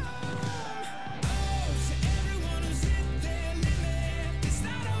 Oh, to everyone who's hit their limit, it's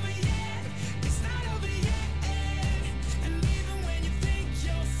not over yet,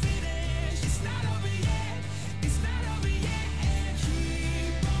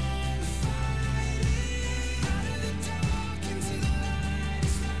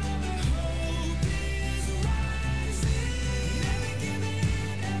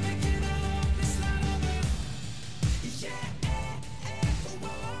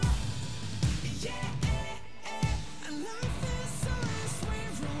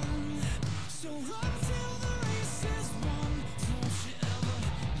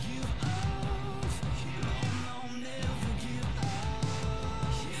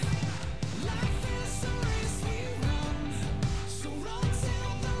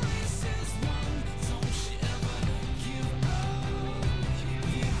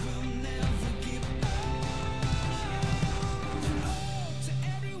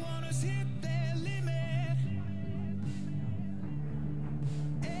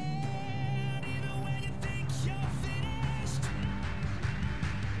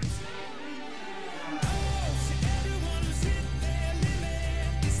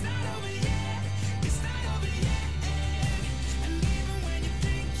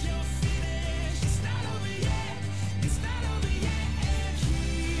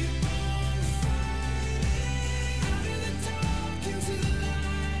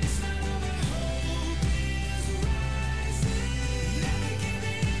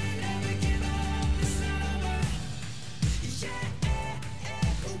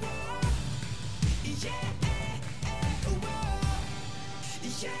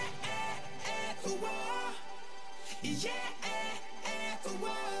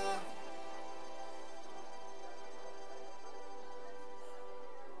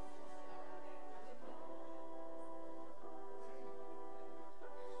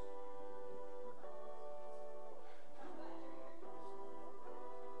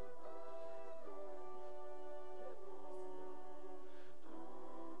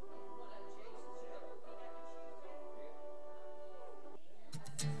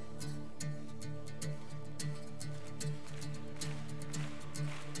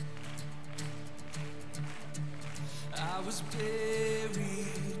 I was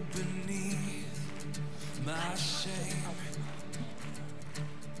buried beneath my shame.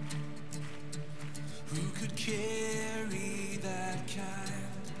 Who could carry that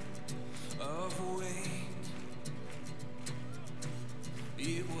kind of weight?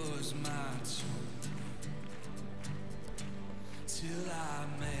 It was my turn till I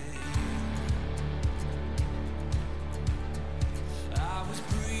made. I was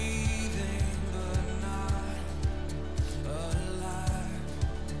breathing but not alive.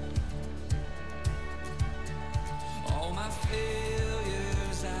 All my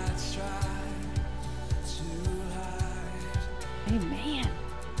failures I tried to hide. Amen.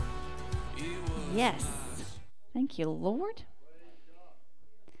 It was Yes. Thank you, Lord.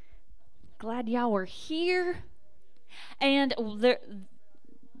 Glad y'all were here. And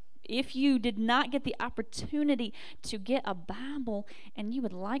if you did not get the opportunity to get a Bible and you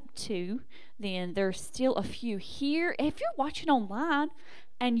would like to, then there's still a few here. If you're watching online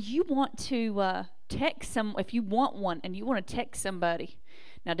and you want to text if you want one and you want to text somebody,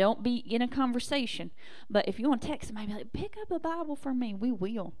 now don't be in a conversation, but if you want to text somebody, be like, pick up a Bible for me, we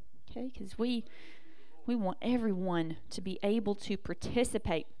will, okay? Because we want everyone to be able to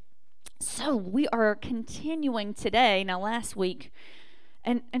participate. So we are continuing today. Now last week,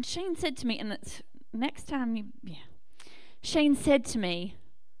 and Shane said to me, and it's next time Shane said to me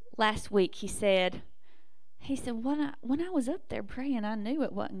last week, he said when I was up there praying, I knew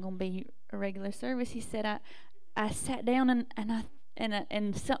it wasn't going to be a regular service. He said I sat down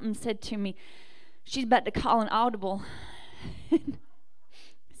and something said to me, she's about to call an audible. I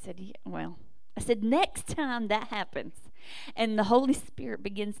said, yeah, well, I said, next time that happens and the Holy Spirit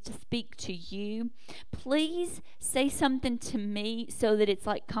begins to speak to you, please say something to me so that it's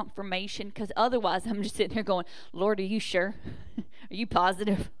like confirmation, because otherwise I'm just sitting here going, Lord, are you sure? Are you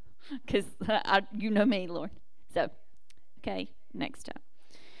positive? Because you know me, Lord. So, okay, next time.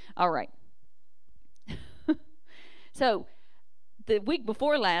 All right. So, the week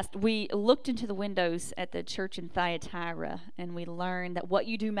before last, we looked into the windows at the church in Thyatira, and we learned that what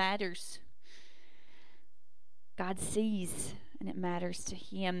you do matters. God sees, and it matters to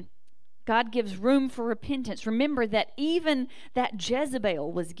him. God gives room for repentance. Remember that even that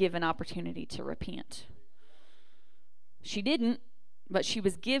Jezebel was given opportunity to repent. She didn't, but she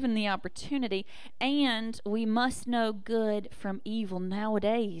was given the opportunity, and we must know good from evil.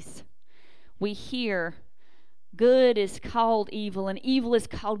 Nowadays, we hear good is called evil and evil is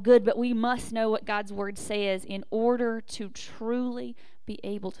called good, but we must know what God's word says in order to truly be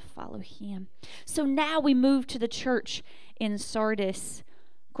able to follow him. So now we move to the church in Sardis.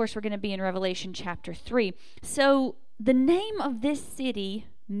 Of course, we're going to be in Revelation chapter 3. So the name of this city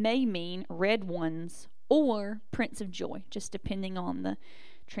may mean red ones or Prince of Joy, just depending on the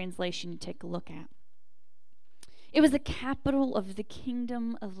translation you take a look at. It was the capital of the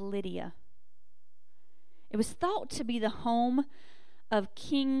kingdom of Lydia. It was thought to be the home of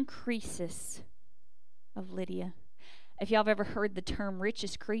King Croesus of Lydia. If y'all have ever heard the term rich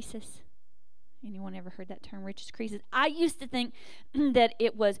as Croesus, anyone ever heard that term, rich as Croesus? I used to think that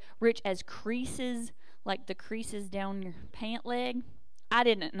it was rich as creases, like the creases down your pant leg. I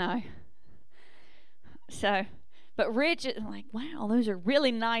didn't know. So, but rich, like, wow, those are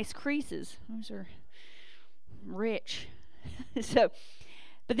really nice creases. Those are rich.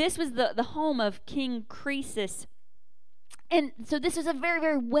 But this was the home of King Croesus. And so this is a very,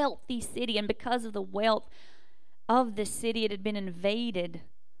 very wealthy city. And because of the wealth of the city, it had been invaded,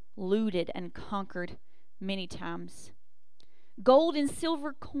 looted, and conquered many times. Gold and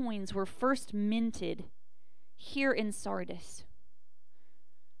silver coins were first minted here in Sardis.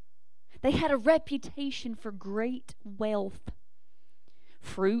 They had a reputation for great wealth.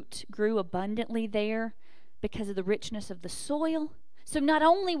 Fruit grew abundantly there because of the richness of the soil. So not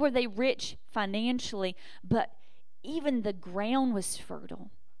only were they rich financially, but even the ground was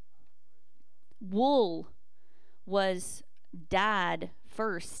fertile. Wool was dyed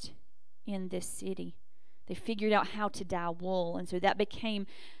first in this city. They figured out how to dye wool, and so that became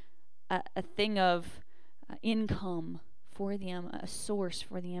a thing of income for them, a source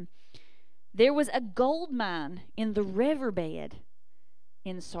for them. There was a gold mine in the riverbed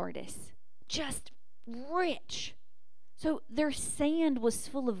in Sardis, just rich. So their sand was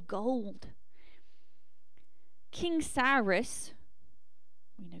full of gold. King Cyrus,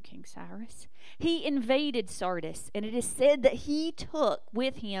 we know King Cyrus, he invaded Sardis, and it is said that he took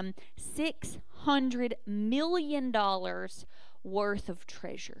with him $600 million worth of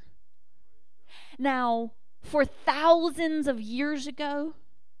treasure. Now, for thousands of years ago,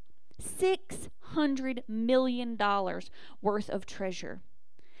 $600 million worth of treasure.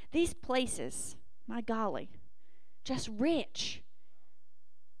 These places, my golly, just rich.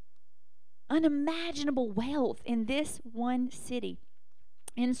 Unimaginable wealth in this one city.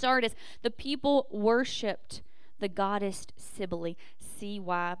 In Sardis, the people worshipped the goddess Cybele,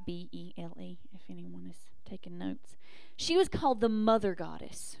 Cybele, if anyone is taking notes. She was called the mother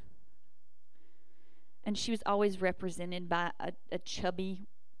goddess. And she was always represented by a chubby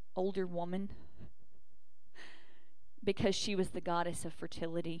older woman because she was the goddess of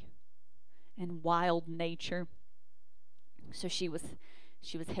fertility and wild nature. So she was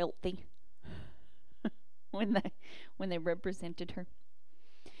healthy when they represented her.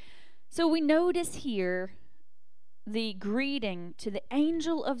 So we notice here the greeting to the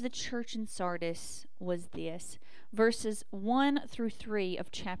angel of the church in Sardis was this, verses 1 through 3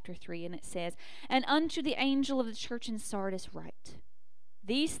 of chapter 3, and it says, "And unto the angel of the church in Sardis write,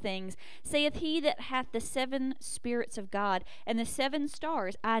 These things saith he that hath the 7 spirits of God and the 7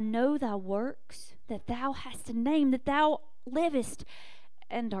 stars. I know thy works, that thou hast a name, that thou livest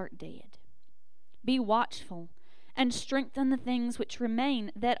and art dead. Be watchful, and strengthen the things which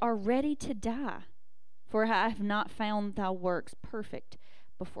remain that are ready to die. For I have not found thy works perfect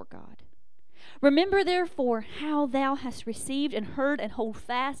before God. Remember therefore how thou hast received and heard, and hold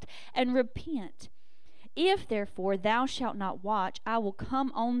fast, and repent. If therefore thou shalt not watch, I will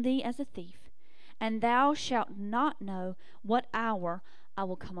come on thee as a thief, and thou shalt not know what hour I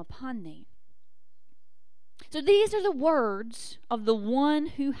will come upon thee." So these are the words of the one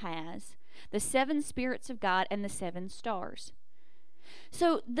who has the 7 spirits of God and the 7 stars.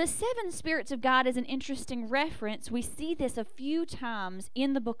 So the 7 spirits of God is an interesting reference. We see this a few times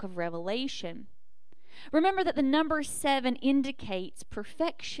in the book of Revelation. Remember that the number 7 indicates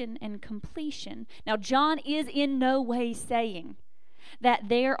perfection and completion. Now, John is in no way saying that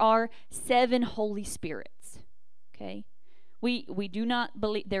there are 7 Holy Spirits. Okay? We do not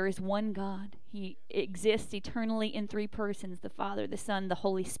believe there is one God. He exists eternally in 3 persons, the Father, the Son, the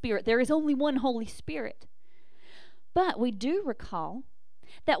Holy Spirit. There is only one Holy Spirit. But we do recall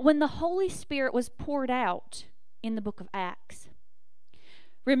that when the Holy Spirit was poured out in the book of Acts,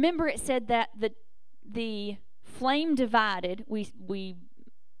 remember it said that the flame divided.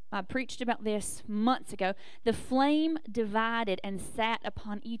 I preached about this months ago. The flame divided and sat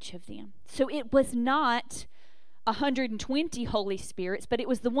upon each of them. So it was not 120 Holy Spirits, but it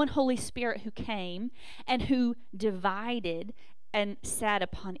was the one Holy Spirit who came and who divided and sat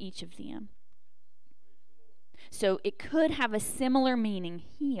upon each of them. So it could have a similar meaning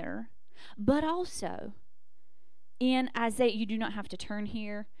here, but also in Isaiah, you do not have to turn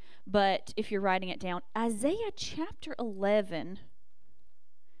here, but if you're writing it down, Isaiah chapter 11,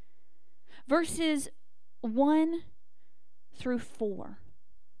 verses 1 through 4.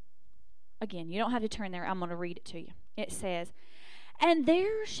 Again, you don't have to turn there. I'm going to read it to you. It says, "And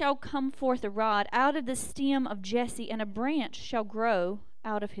there shall come forth a rod out of the stem of Jesse, and a branch shall grow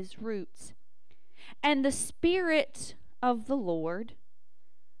out of his roots. And the Spirit of the Lord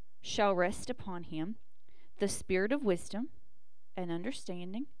shall rest upon him, the Spirit of wisdom and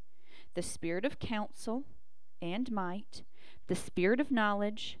understanding, the Spirit of counsel and might, the Spirit of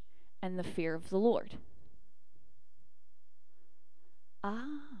knowledge and the fear of the Lord."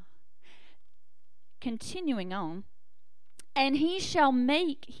 Continuing on, "And he shall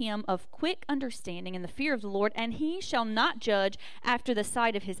make him of quick understanding in the fear of the Lord, and he shall not judge after the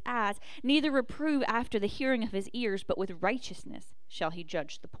sight of his eyes, neither reprove after the hearing of his ears, but with righteousness shall he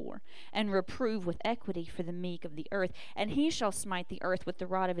judge the poor, and reprove with equity for the meek of the earth. And he shall smite the earth with the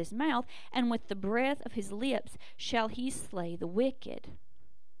rod of his mouth, and with the breath of his lips shall he slay the wicked."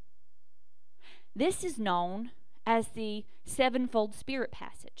 This is known as the 7-fold Spirit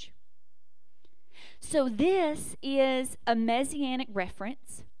passage. So this is a messianic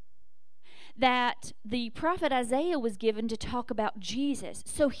reference that the prophet Isaiah was given to talk about Jesus.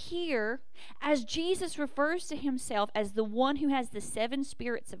 So here, as Jesus refers to himself as the one who has the 7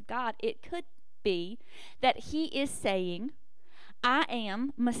 spirits of God, it could be that he is saying, "I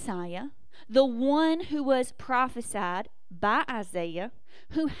am Messiah, the one who was prophesied by Isaiah,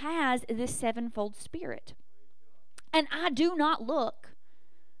 who has this 7-fold Spirit." And I do not look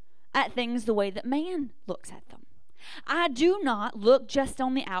at things the way that man looks at them. I do not look just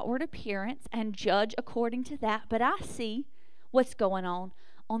on the outward appearance and judge according to that, but I see what's going on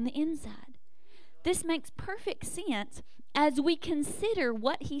the inside. This makes perfect sense as we consider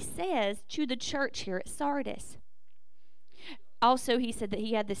what he says to the church here at Sardis. Also, he said that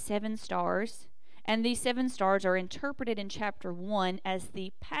he had the 7 stars, and these 7 stars are interpreted in chapter 1 as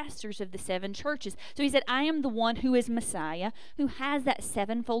the pastors of the 7 churches. So he said, I am the one who is Messiah, who has that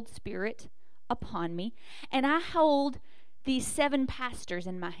 7-fold spirit upon me, and I hold these 7 pastors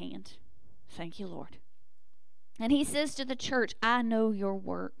in my hand. Thank you, Lord. And he says to the church, I know your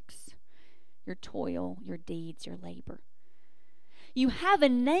works, your toil, your deeds, your labor. You have a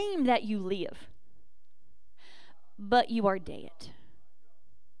name that you live, but you are dead.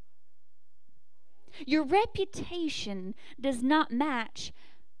 Your reputation does not match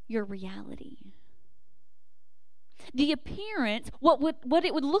your reality. The appearance, what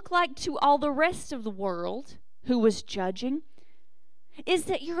it would look like to all the rest of the world who was judging, is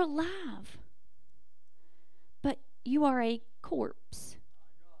that you're alive, but you are a corpse.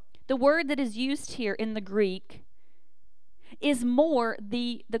 The word that is used here in the Greek is more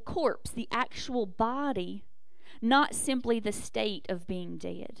the corpse, the actual body, not simply the state of being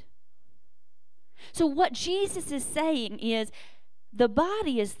dead. So what Jesus is saying is the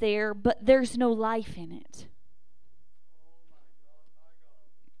body is there, but there's no life in it.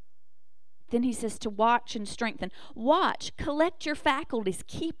 Then he says to watch and strengthen. Watch, collect your faculties,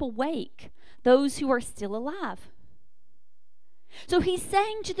 keep awake those who are still alive. So he's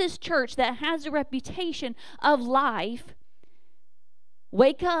saying to this church that has a reputation of life,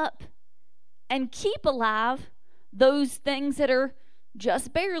 wake up and keep alive those things that are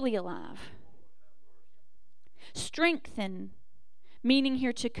just barely alive. Strengthen, meaning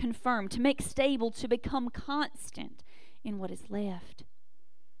here to confirm, to make stable, to become constant in what is left.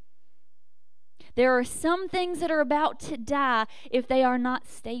 There are some things that are about to die if they are not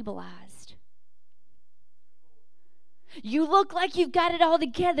stabilized. You look like you've got it all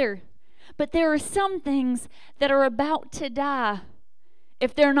together, but there are some things that are about to die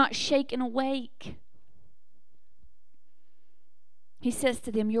if they're not shaken awake. He says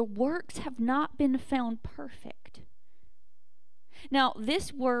to them, your works have not been found perfect. Now,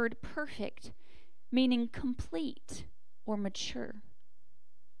 this word perfect, meaning complete or mature.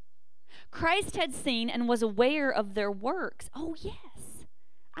 Christ had seen and was aware of their works. Oh, yes,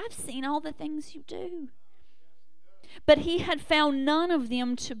 I've seen all the things you do. But he had found none of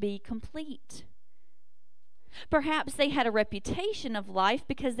them to be complete. Perhaps they had a reputation of life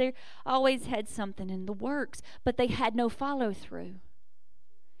because they always had something in the works, but they had no follow through.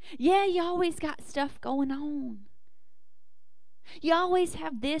 Yeah, you always got stuff going on. You always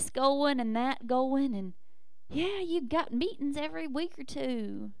have this going and that going, and yeah, you've got meetings every week or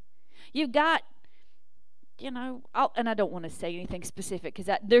two. You've got, and I don't want to say anything specific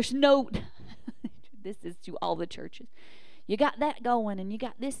because there's no, this is to all the churches. You got that going, and you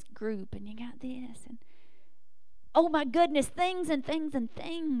got this group, and you got this, and oh my goodness, things and things and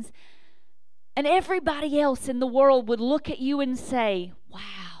things. And everybody else in the world would look at you and say,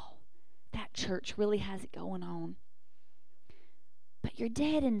 wow, that church really has it going on. But you're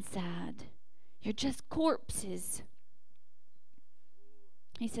dead inside. You're just corpses.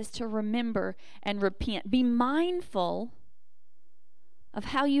 He says to remember and repent. Be mindful of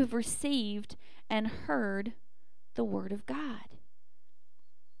how you've received and heard the word of God.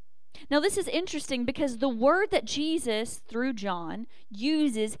 Now, this is interesting because the word that Jesus, through John,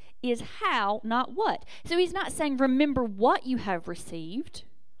 uses is how, not what. So he's not saying remember what you have received.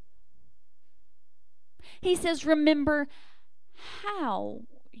 He says remember how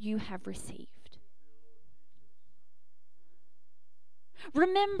you have received.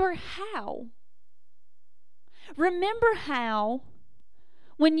 Remember how. Remember how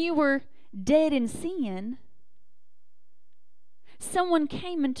when you were dead in sin, someone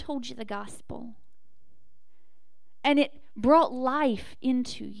came and told you the gospel, and it brought life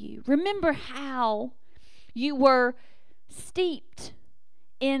into you. Remember how you were steeped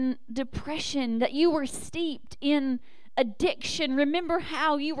in depression, that you were steeped in addiction. Remember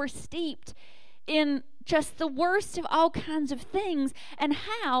how you were steeped in just the worst of all kinds of things, and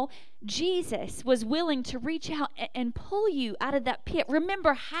how Jesus was willing to reach out and pull you out of that pit.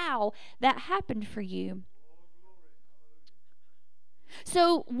 Remember how that happened for you.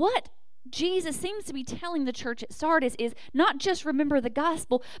 So what Jesus seems to be telling the church at Sardis is not just remember the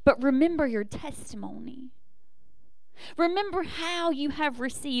gospel, but remember your testimony. Remember how you have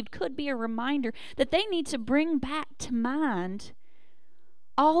received could be a reminder that they need to bring back to mind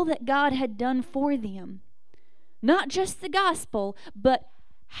all that God had done for them Not just the gospel, but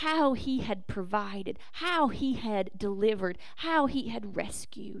how he had provided, how he had delivered, how he had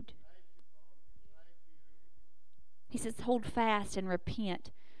rescued. He says, hold fast and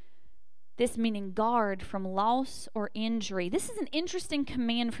repent. This meaning guard from loss or injury. This is an interesting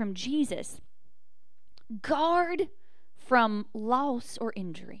command from Jesus. Guard from loss or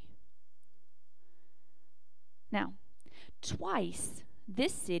injury. Now, twice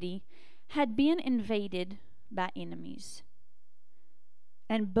this city had been invaded by enemies.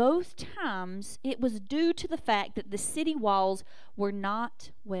 And both times it was due to the fact that the city walls were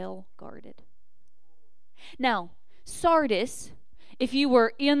not well guarded. Now, Sardis, if you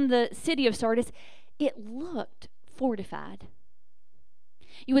were in the city of Sardis, it looked fortified.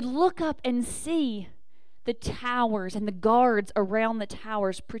 You would look up and see the towers and the guards around the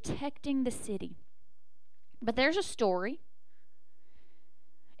towers protecting the city. But there's a story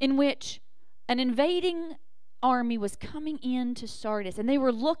in which an invading army was coming into Sardis, and they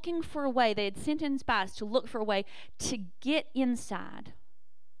were looking for a way. They had sent in spies to look for a way to get inside.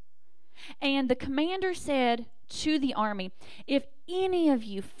 And the commander said to the army, if any of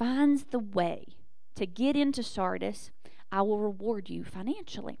you finds the way to get into Sardis, I will reward you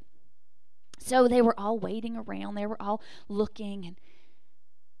financially. So they were all waiting around. They were all looking,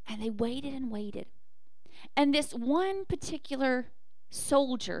 and they waited and waited. And this one particular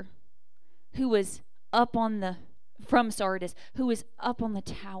soldier who was from Sardis, who was up on the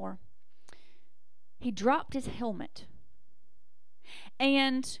tower, he dropped his helmet.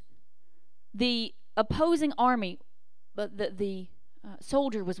 And the opposing army, the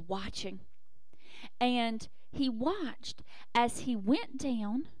soldier was watching. And he watched as he went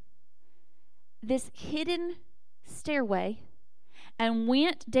down this hidden stairway and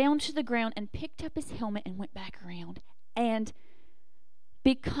went down to the ground and picked up his helmet and went back around. And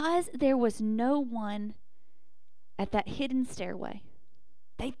because there was no one at that hidden stairway,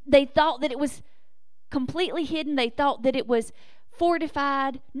 they thought that it was completely hidden. They thought that it was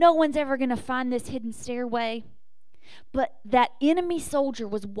fortified. No one's ever going to find this hidden stairway. But that enemy soldier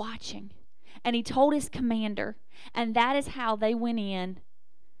was watching, and he told his commander, and that is how they went in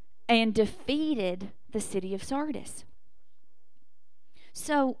and defeated the city of Sardis.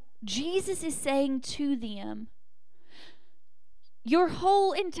 So Jesus is saying to them, your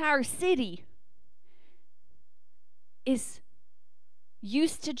whole entire city is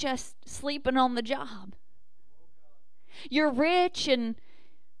used to just sleeping on the job. You're rich, and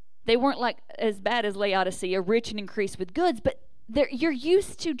they weren't like as bad as Laodicea, rich and increased with goods, but you're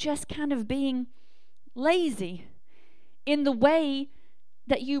used to just kind of being lazy in the way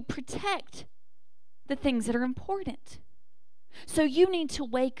that you protect the things that are important. So you need to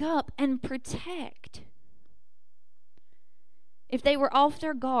wake up and protect. If they were off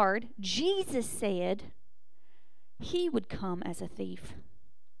their guard, Jesus said he would come as a thief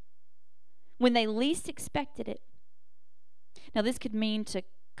when they least expected it. Now, this could mean to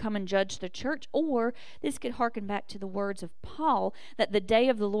come and judge the church, or this could harken back to the words of Paul that the day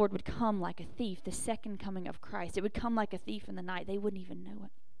of the Lord would come like a thief, the second coming of Christ. It would come like a thief in the night. They wouldn't even know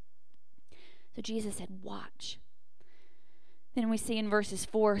it. So Jesus said, watch. Then we see in verses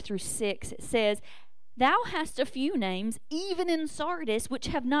 4 through 6, it says, thou hast a few names, even in Sardis, which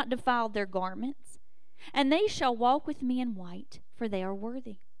have not defiled their garments, and they shall walk with me in white, for they are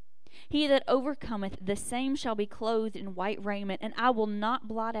worthy. He that overcometh, the same shall be clothed in white raiment, and I will not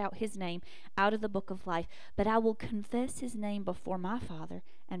blot out his name out of the book of life, but I will confess his name before my Father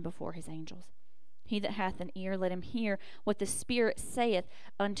and before his angels. He that hath an ear, let him hear what the Spirit saith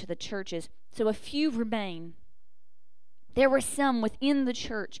unto the churches. So a few remain. There were some within the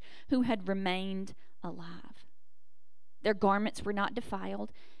church who had remained alive. Their garments were not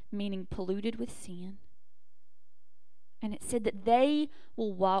defiled, meaning polluted with sin. And it said that they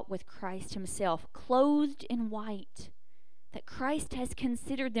will walk with Christ himself, clothed in white, that Christ has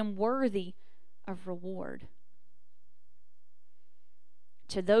considered them worthy of reward.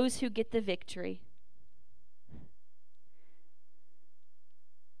 To those who get the victory,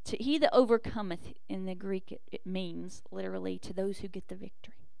 to he that overcometh, in the Greek it means literally to those who get the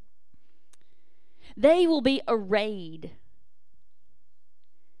victory. They will be arrayed.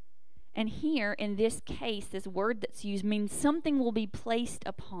 And here, in this case, this word that's used means something will be placed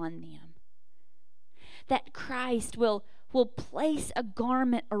upon them. That Christ will place a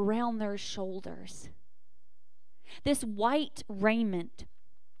garment around their shoulders. This white raiment.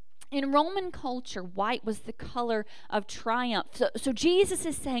 In Roman culture, white was the color of triumph. So Jesus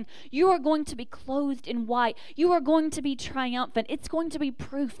is saying, you are going to be clothed in white. You are going to be triumphant. It's going to be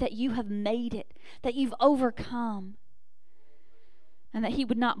proof that you have made it, that you've overcome. and that he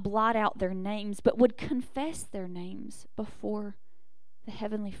would not blot out their names, but would confess their names before the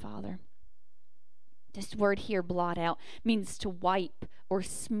Heavenly Father. This word here, blot out, means to wipe or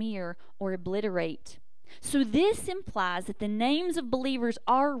smear or obliterate. So this implies that the names of believers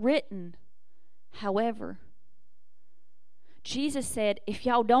are written. However, Jesus said, if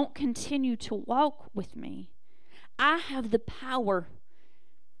y'all don't continue to walk with me, I have the power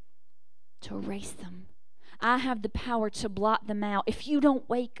to erase them. I have the power to blot them out. If you don't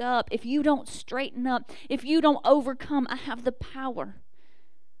wake up, if you don't straighten up, if you don't overcome, I have the power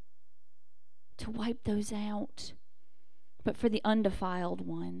to wipe those out. But for the undefiled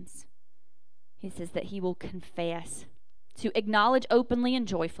ones, he says that he will confess, to acknowledge openly and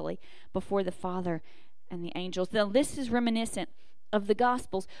joyfully before the Father and the angels. Now, this is reminiscent of the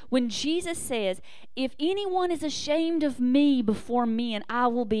Gospels when Jesus says, if anyone is ashamed of me before men, I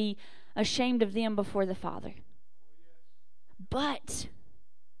will be ashamed of them before the Father. But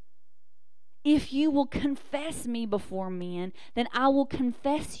if you will confess me before men, then I will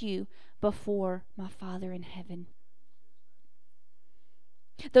confess you before my Father in heaven.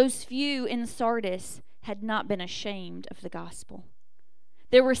 Those few in Sardis had not been ashamed of the gospel.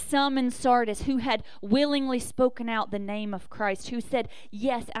 There were some in Sardis who had willingly spoken out the name of Christ, who said,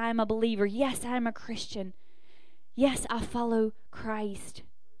 yes, I am a believer. Yes, I am a Christian. Yes, I follow Christ.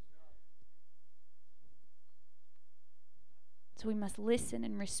 So we must listen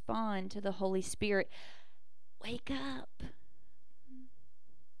and respond to the Holy Spirit. Wake up.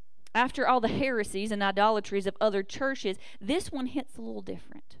 After all the heresies and idolatries of other churches, this one hits a little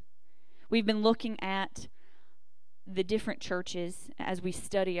different. We've been looking at the different churches as we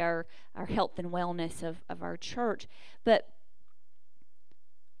study our health and wellness of our church. But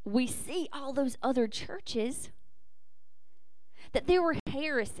we see all those other churches that there were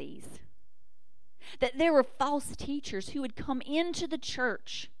heresies, that there were false teachers who had come into the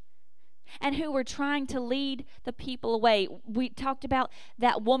church and who were trying to lead the people away. We talked about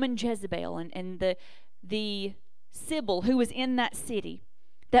that woman Jezebel and the Sibyl who was in that city,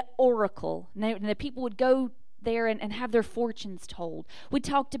 that oracle. And the people would go there and have their fortunes told. We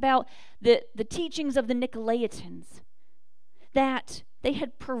talked about the teachings of the Nicolaitans, that they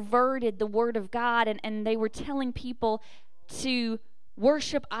had perverted the word of God and they were telling people to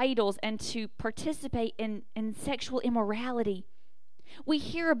worship idols and to participate in sexual immorality. We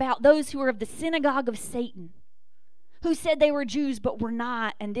hear about those who are of the synagogue of Satan, who said they were Jews but were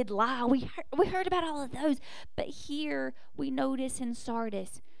not and did lie. We heard about all of those. But here we notice in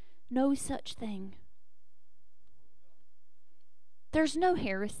Sardis, no such thing. There's no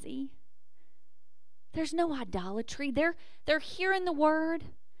heresy. There's no idolatry. They're hearing the word.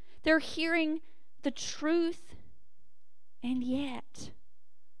 They're hearing the truth. And yet,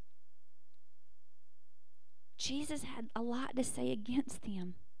 Jesus had a lot to say against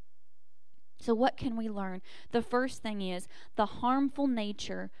them. So what can we learn? The first thing is the harmful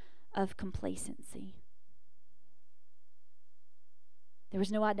nature of complacency. There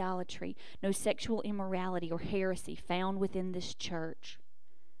was no idolatry, no sexual immorality or heresy found within this church.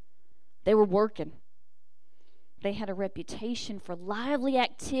 They were working. They had a reputation for lively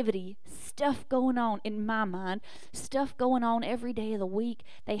activity, stuff going on, in my mind, stuff going on every day of the week.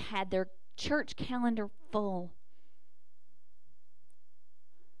 They had their church calendar full.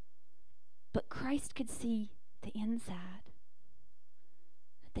 But Christ could see the inside,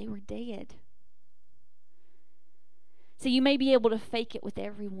 that they were dead. So you may be able to fake it with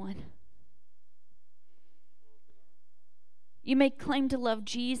everyone. You may claim to love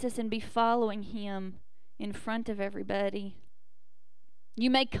Jesus and be following him in front of everybody.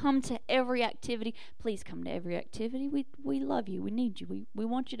 You may come to every activity. Please come to every activity. We love you. We need you. We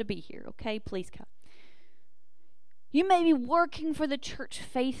want you to be here, okay? Please come. You may be working for the church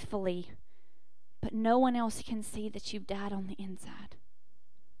faithfully, but no one else can see that you've died on the inside.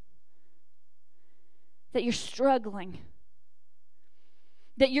 That you're struggling.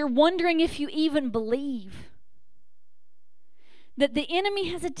 That you're wondering if you even believe. That the enemy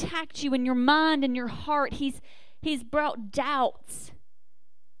has attacked you in your mind and your heart. He's brought doubts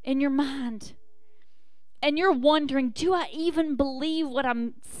in your mind. And you're wondering, do I even believe what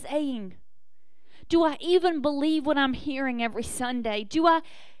I'm saying? Do I even believe what I'm hearing every Sunday? Do I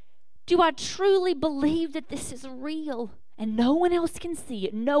truly believe that this is real? And no one else can see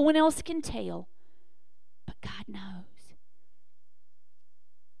it. No one else can tell. But God knows.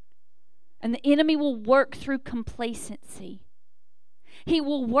 And the enemy will work through complacency. He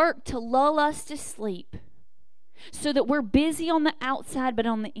will work to lull us to sleep so that we're busy on the outside, but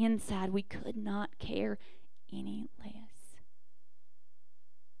on the inside we could not care any less.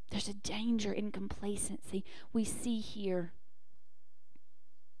 There's a danger in complacency. We see here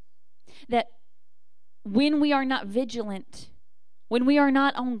that when we are not vigilant, when we are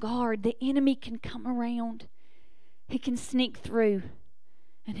not on guard, the enemy can come around. He can sneak through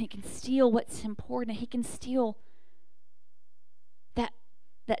and he can steal what's important. He can steal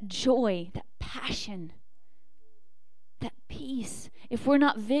that joy, that passion, that peace, if we're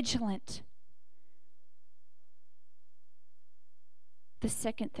not vigilant. The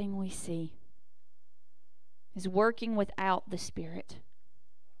second thing we see is working without the Spirit.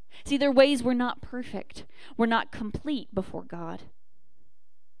 See, their ways were not perfect. We're not complete before God.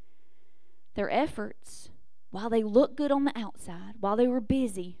 Their efforts, while they look good on the outside, while they were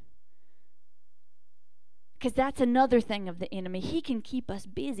busy, because that's another thing of the enemy. He can keep us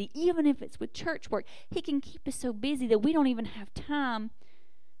busy, even if it's with church work. He can keep us so busy that we don't even have time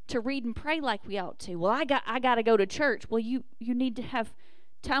to read and pray like we ought to. Well, I got to go to church. Well, you need to have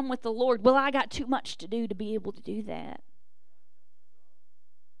time with the Lord. Well, I got too much to do to be able to do that.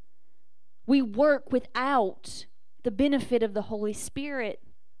 We work without the benefit of the Holy Spirit.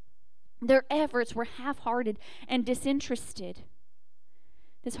 Their efforts were half-hearted and disinterested.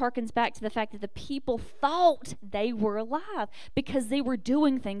 This harkens back to the fact that the people thought they were alive because they were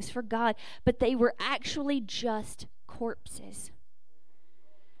doing things for God, but they were actually just corpses,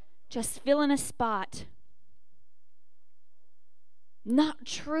 just filling a spot, not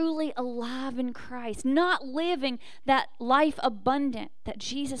truly alive in Christ, not living that life abundant that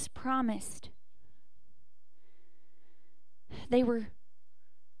Jesus promised. They were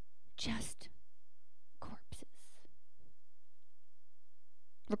just corpses.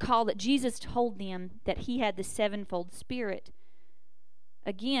 Recall that Jesus told them that he had the sevenfold Spirit.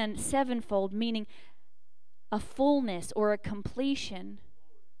 Again, sevenfold meaning a fullness or a completion.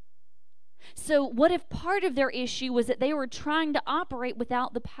 So what if part of their issue was that they were trying to operate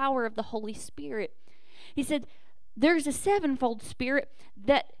without the power of the Holy Spirit? He said, there's a sevenfold Spirit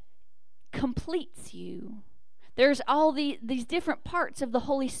that completes you. There's all these different parts of the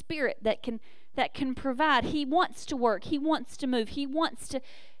Holy Spirit that can provide. He wants to work. He wants to move. He wants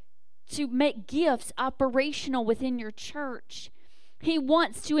to make gifts operational within your church. He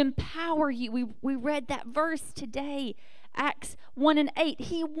wants to empower you. We read that verse today, Acts 1:8.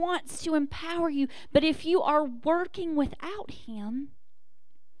 He wants to empower you. But if you are working without Him,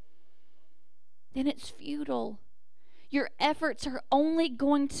 then it's futile. Your efforts are only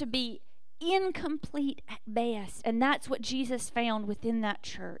going to be incomplete at best. And that's what Jesus found within that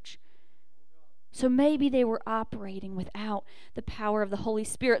church. So maybe they were operating without the power of the Holy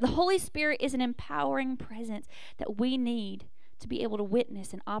Spirit. The Holy Spirit is an empowering presence that we need to be able to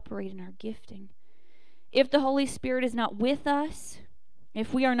witness and operate in our gifting. If the Holy Spirit is not with us,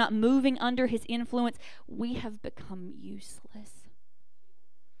 if we are not moving under His influence, we have become useless.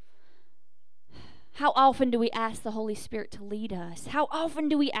 How often do we ask the Holy Spirit to lead us? How often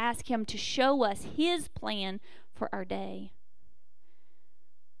do we ask Him to show us His plan for our day?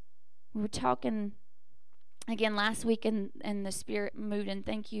 We were talking again last week and the Spirit moved, and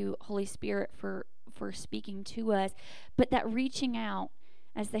thank you, Holy Spirit, for speaking to us. But that reaching out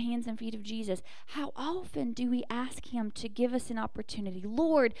as the hands and feet of Jesus, how often do we ask Him to give us an opportunity?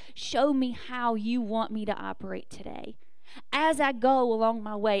 Lord, show me how you want me to operate today. As I go along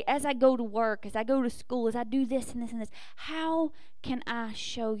my way, as I go to work, as I go to school, as I do this and this and this, how can I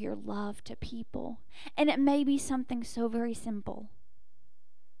show your love to people? And it may be something so very simple.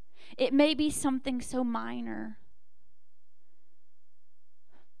 It may be something so minor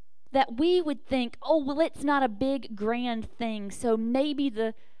that we would think, oh, well, it's not a big, grand thing, so maybe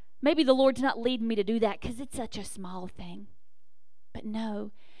the Lord's not leading me to do that because it's such a small thing. But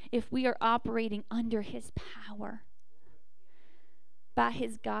no, if we are operating under His power, by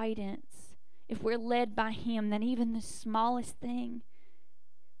His guidance, if we're led by Him, then even the smallest thing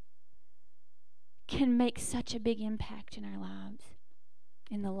can make such a big impact in our lives,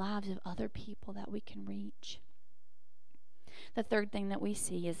 in the lives of other people that we can reach. The third thing that we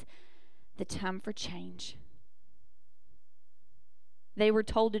see is the time for change. They were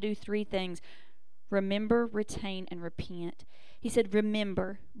told to do three things: remember, retain, and repent. He said,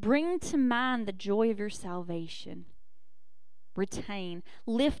 remember, bring to mind the joy of your salvation. Retain,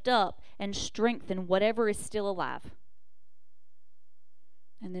 lift up, and strengthen whatever is still alive.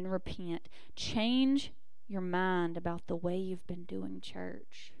 And then repent. Change your mind about the way you've been doing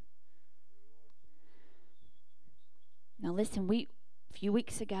church. Now listen, a few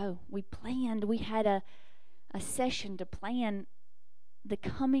weeks ago, we had a session to plan the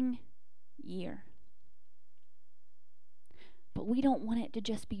coming year. But we don't want it to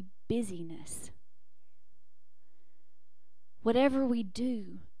just be busyness. Whatever we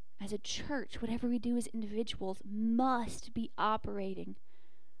do as a church, whatever we do as individuals, must be operating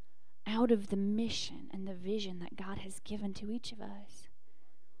out of the mission and the vision that God has given to each of us.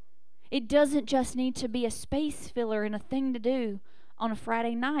 It doesn't just need to be a space filler and a thing to do on a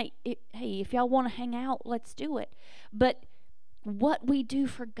Friday night. Hey, if y'all want to hang out, let's do it. But what we do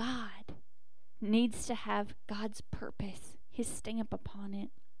for God needs to have God's purpose, His stamp upon it.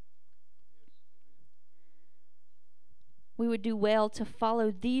 We would do well to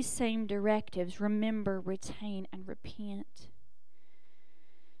follow these same directives: remember, retain, and repent.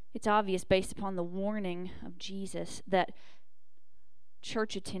 It's obvious based upon the warning of Jesus that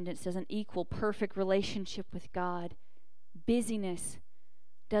church attendance doesn't equal perfect relationship with God. Busyness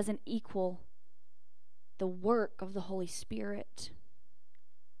doesn't equal the work of the Holy Spirit.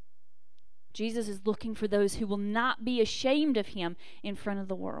 Jesus is looking for those who will not be ashamed of Him in front of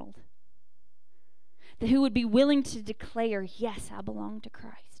the world. Who would be willing to declare, yes, I belong to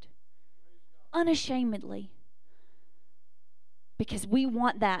Christ. Unashamedly. Because we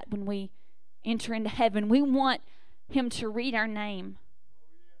want that when we enter into heaven. We want Him to read our name.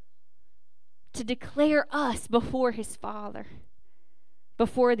 To declare us before His Father.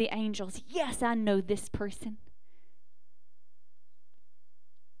 Before the angels. Yes, I know this person.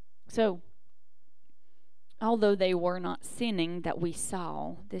 So, although they were not sinning that we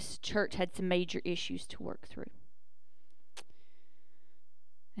saw, this church had some major issues to work through.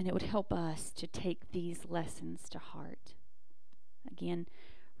 And it would help us to take these lessons to heart. Again,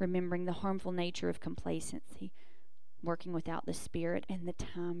 remembering the harmful nature of complacency, working without the Spirit, and the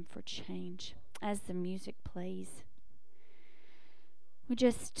time for change. As the music plays, we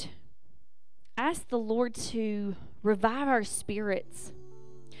just ask the Lord to revive our spirits,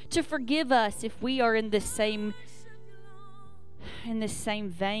 to forgive us if we are in the same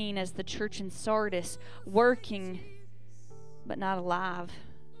vein as the church in Sardis, working but not alive.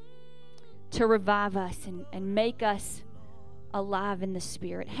 To revive us and make us alive in the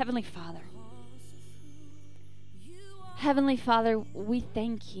Spirit. Heavenly Father, we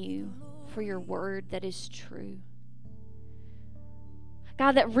thank You for Your word that is true.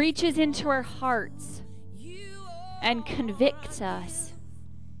 God, that reaches into our hearts and convicts us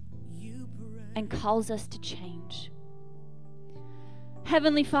and calls us to change.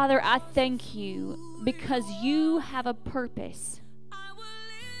 Heavenly Father, I thank You because You have a purpose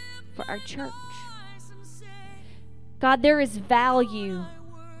for our church. God, there is value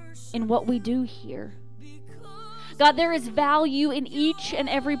in what we do here. God, there is value in each and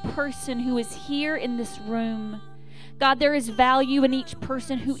every person who is here in this room. God, there is value in each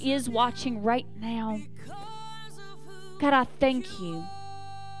person who is watching right now. God, I thank You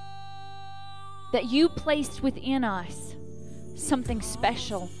that You placed within us something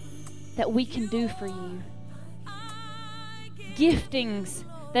special that we can do for You. Giftings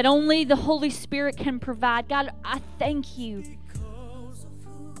that only the Holy Spirit can provide. God, I thank You.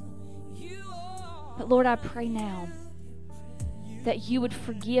 But Lord, I pray now that You would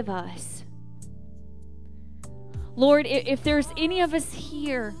forgive us. Lord, if there's any of us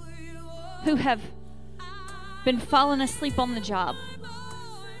here who have been falling asleep on the job,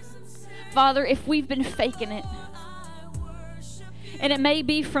 Father, if we've been faking it, and it may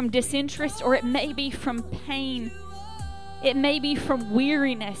be from disinterest, or it may be from pain, it may be from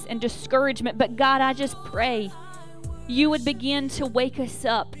weariness and discouragement, but God, I just pray You would begin to wake us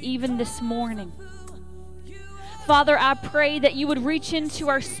up even this morning. Father, I pray that You would reach into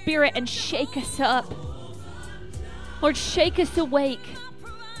our spirit and shake us up. Lord, shake us awake.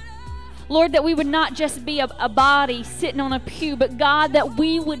 Lord, that we would not just be a body sitting on a pew, but God, that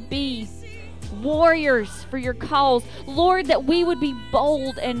we would be warriors for Your cause. Lord, that we would be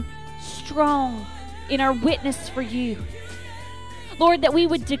bold and strong in our witness for You. Lord, that we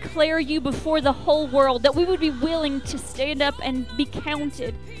would declare You before the whole world, that we would be willing to stand up and be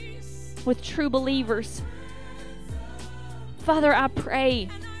counted with true believers. Father, I pray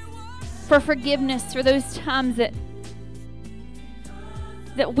for forgiveness for those times that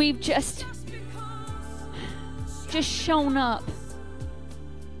we've just shown up.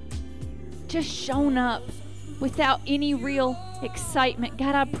 Just shown up without any real excitement.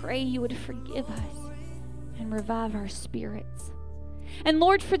 God, I pray You would forgive us and revive our spirits. And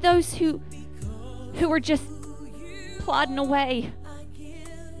Lord, for those who are just plodding away,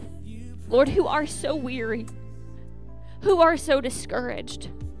 Lord, who are so weary, who are so discouraged,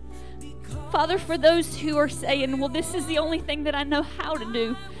 Father, for those who are saying, well, this is the only thing that I know how to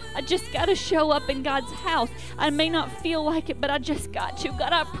do. I just got to show up in God's house. I may not feel like it, but I just got to.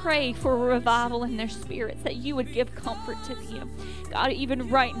 God, I pray for a revival in their spirits, that You would give comfort to them. God, even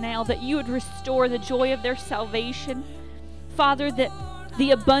right now, that You would restore the joy of their salvation. Father, that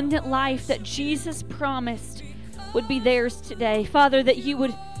the abundant life that Jesus promised would be theirs today. Father, that You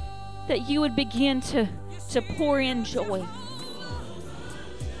would that you would begin to pour in joy.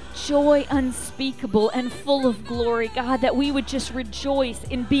 Joy unspeakable and full of glory, God, that we would just rejoice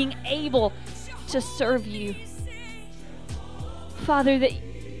in being able to serve you. Father, that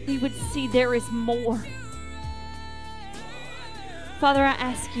we would see there is more. Father, I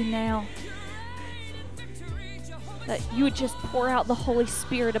ask you now that you would just pour out the Holy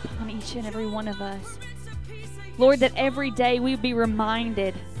Spirit upon each and every one of us. Lord, that every day we would be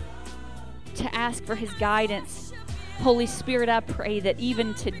reminded to ask for his guidance. Holy Spirit, I pray that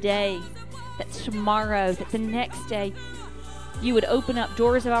even today, that tomorrow, that the next day, you would open up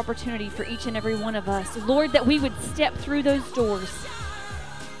doors of opportunity for each and every one of us. Lord, that we would step through those doors,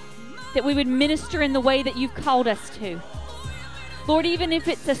 that we would minister in the way that you've called us to. Lord, even if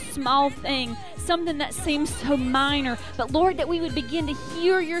it's a small thing, something that seems so minor, but Lord, that we would begin to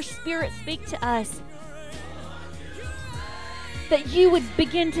hear your Spirit speak to us. That you would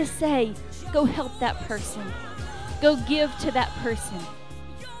begin to say, go help that person. Go give to that person.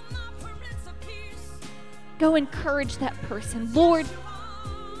 Go encourage that person. Lord,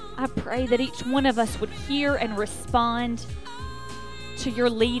 I pray that each one of us would hear and respond to your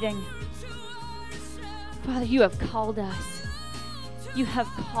leading. Father, you have called us. You have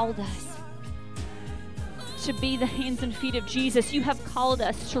called us to be the hands and feet of Jesus. You have called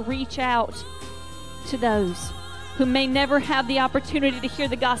us to reach out to those who may never have the opportunity to hear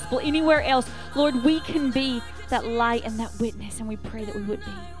the gospel anywhere else. Lord, we can be that light and that witness, and we pray that we would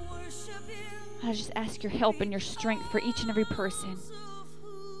be. I just ask your help and your strength for each and every person.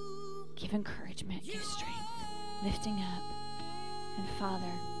 Give encouragement, give strength, lifting up. And Father,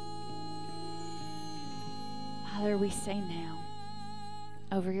 we say now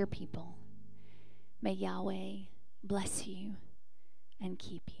over your people, may Yahweh bless you and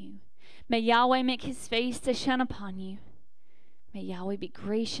keep you. May Yahweh make his face to shine upon you. May Yahweh be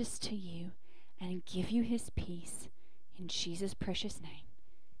gracious to you and give you his peace. In Jesus' precious name,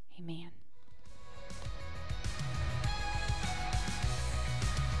 amen.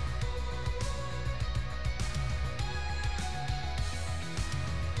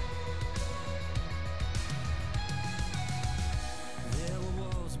 There were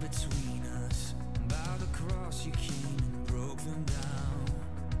walls between us. By the cross you came and broke them down.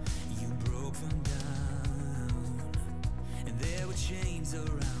 You broke them down. And there were chains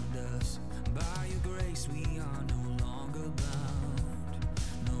around us. By your grace we are no longer bound.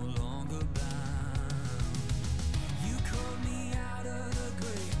 No longer bound. You called me out of the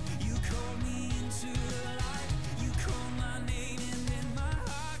grave. You called me into the light. You called my name and then my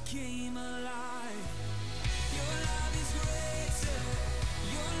heart came alive. Your love is greater.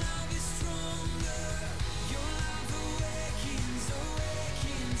 Your love is stronger. Your love awakens,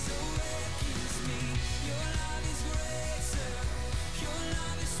 awakens, awakens me. Your love is greater. Your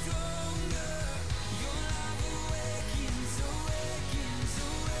love is stronger. Your love awakens, awakens,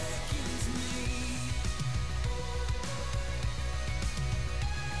 awakens me.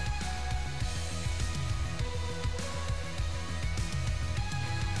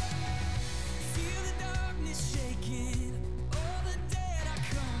 Feel the darkness shaking. All the dead are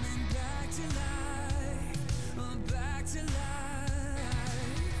coming back to life. Back to life.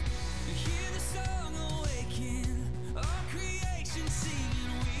 You hear the song awaken. All creation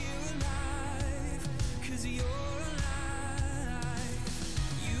singing, we're alive. 'Cause you're alive.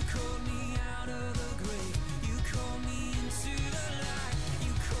 You called me out of the grave. You called me into the light.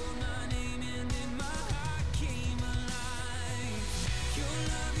 You called my name and then my heart came alive. Your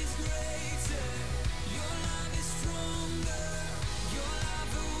love is greater. Your love is stronger. Your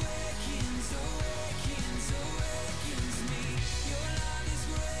love awakens, awakens, awakens me. Your love is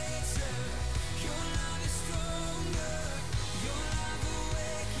greater. Your love is stronger. Your love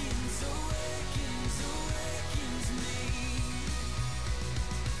awakens, awakens, awakens me.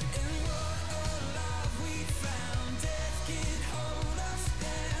 And what a love we found. Death can't hold us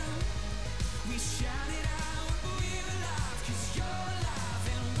down. We shout it out, we're alive 'cause you're alive.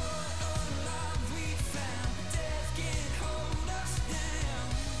 And what a love we found. Death can't hold us down.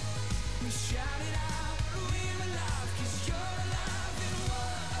 We shout it out, we're alive 'cause you're alive. And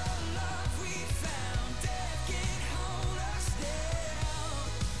what a love we found. Death can't hold us down.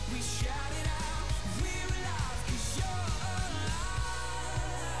 We shout it out, we're alive 'cause you're alive.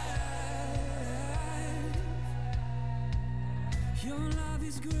 Your love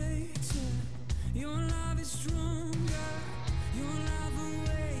is greater. Your love is stronger. Your love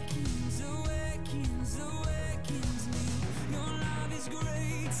awakens, awakens, awakens me. Your love is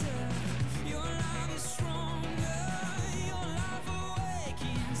greater. Your love is stronger. Your love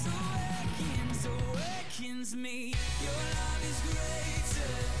awakens, awakens, awakens me. Your love is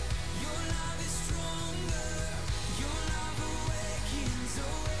greater.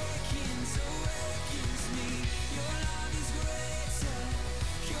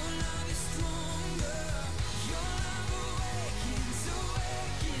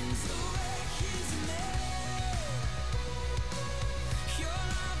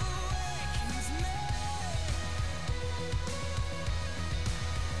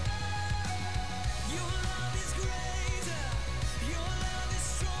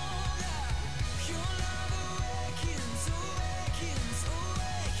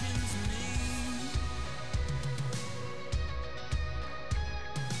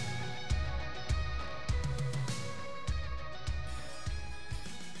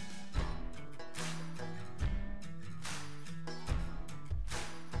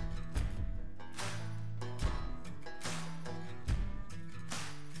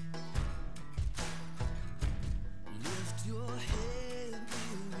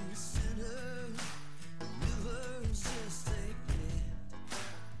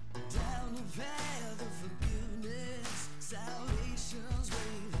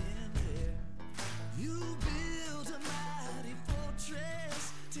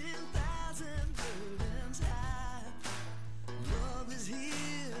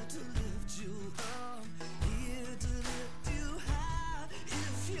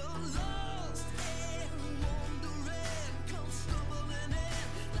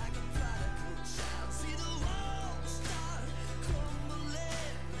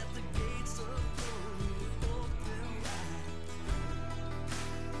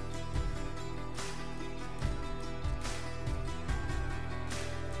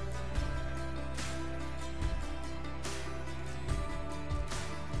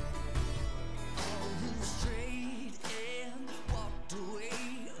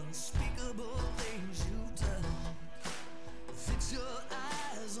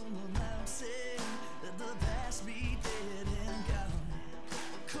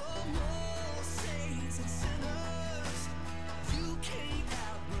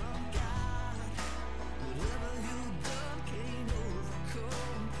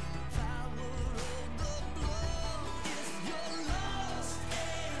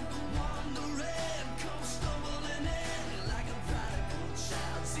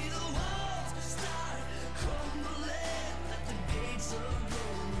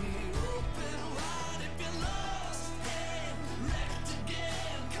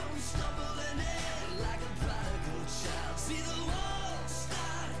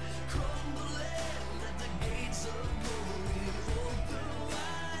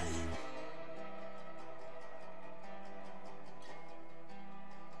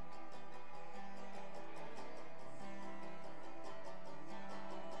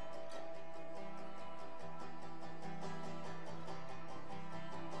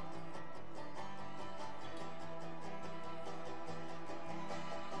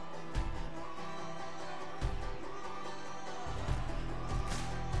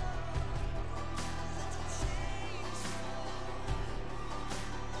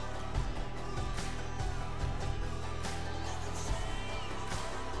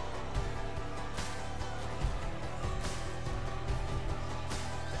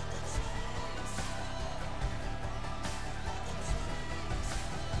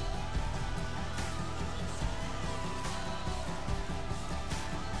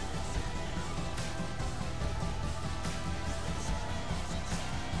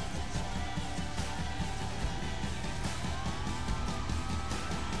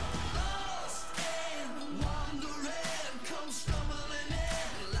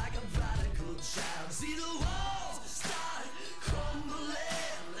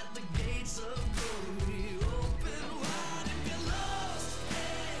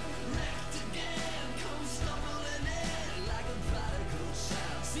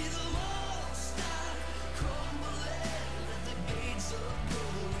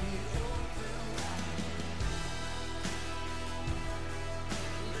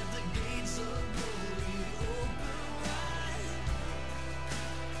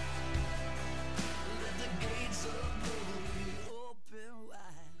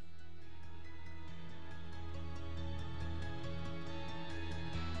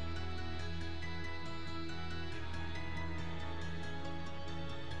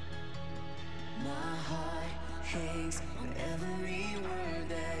 lungs with every word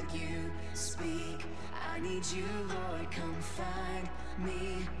that you speak. I need you, Lord, come find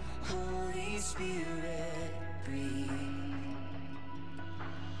me. Holy Spirit, breathe.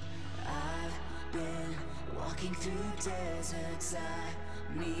 I've been walking through deserts.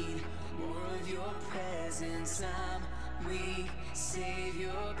 I need more of your presence. I'm weak,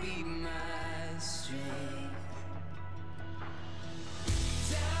 Savior, be my strength.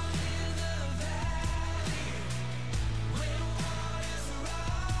 Down in the valley, when waters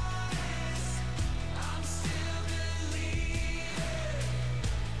rise, I'm still believing.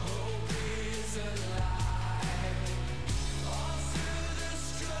 Hope is alive. All through the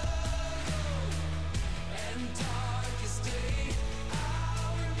struggle and darkest day,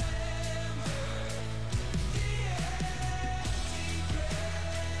 I'll remember the empty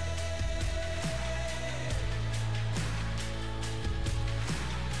grave.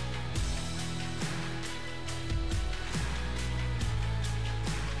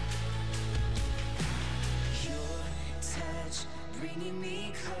 Your touch bringing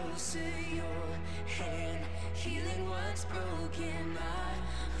me closer, your hand healing what's broken. My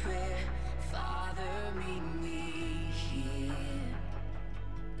prayer, Father, meet me here.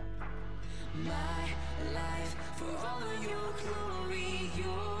 My life for all of your glory,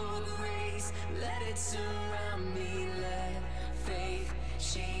 your grace, let it surround me. Let faith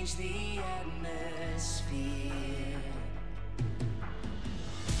change the atmosphere.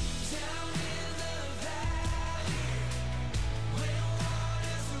 Down in the valley, when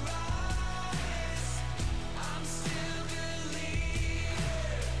waters rise, I'm still believing.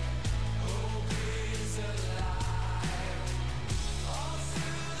 Hope is alive. All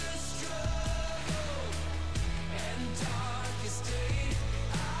through the struggle and darkest day,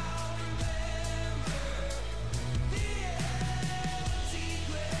 I'll remember the empty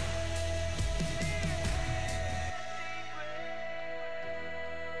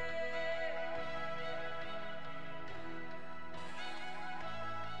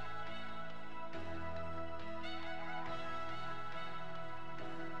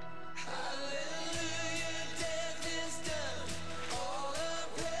Hallelujah, death is done. All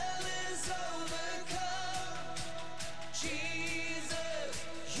of hell is overcome. Jesus,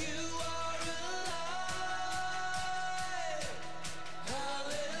 you are alive.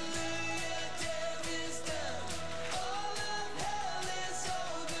 Hallelujah, death is done. All of hell is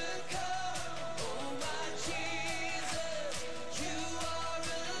overcome. Oh my Jesus, you are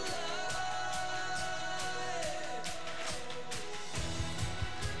alive.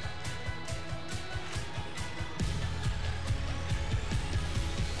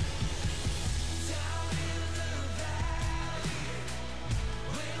 Down in the valley,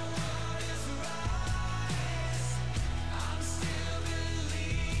 when waters rise, I'm still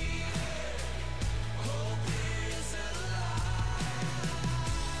believing. Hope is alive.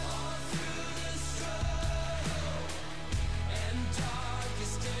 All through the struggle and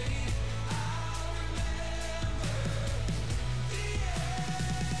darkest day, I'll remember the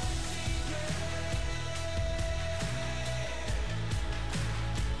empty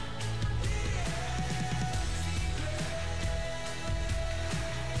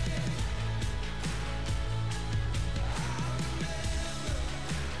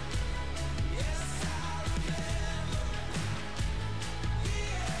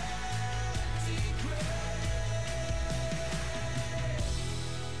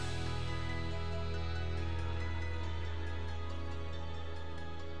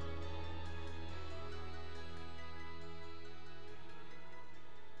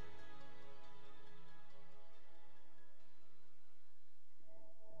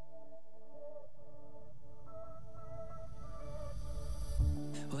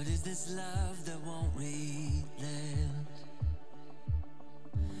What is this love that won't relent?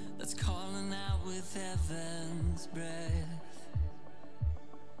 That's calling out with heaven's breath.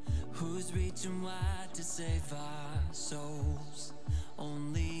 Who's reaching wide to save our souls?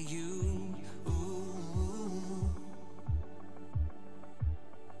 Only you.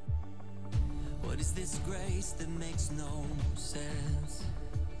 What is this grace that makes no sense?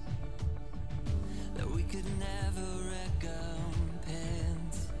 That we could never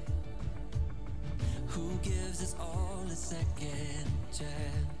recompense. Who gives us all a second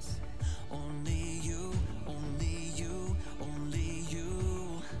chance? Only you, only you, only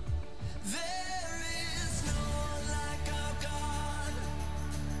you. There is no one like our God.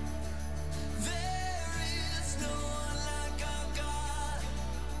 There is no one like our God.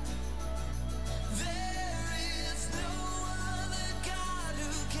 There is no other God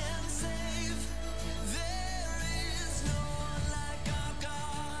who can save. There is no one like our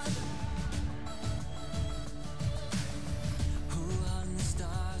God.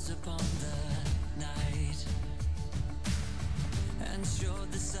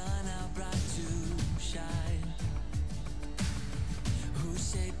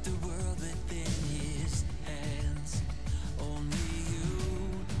 the world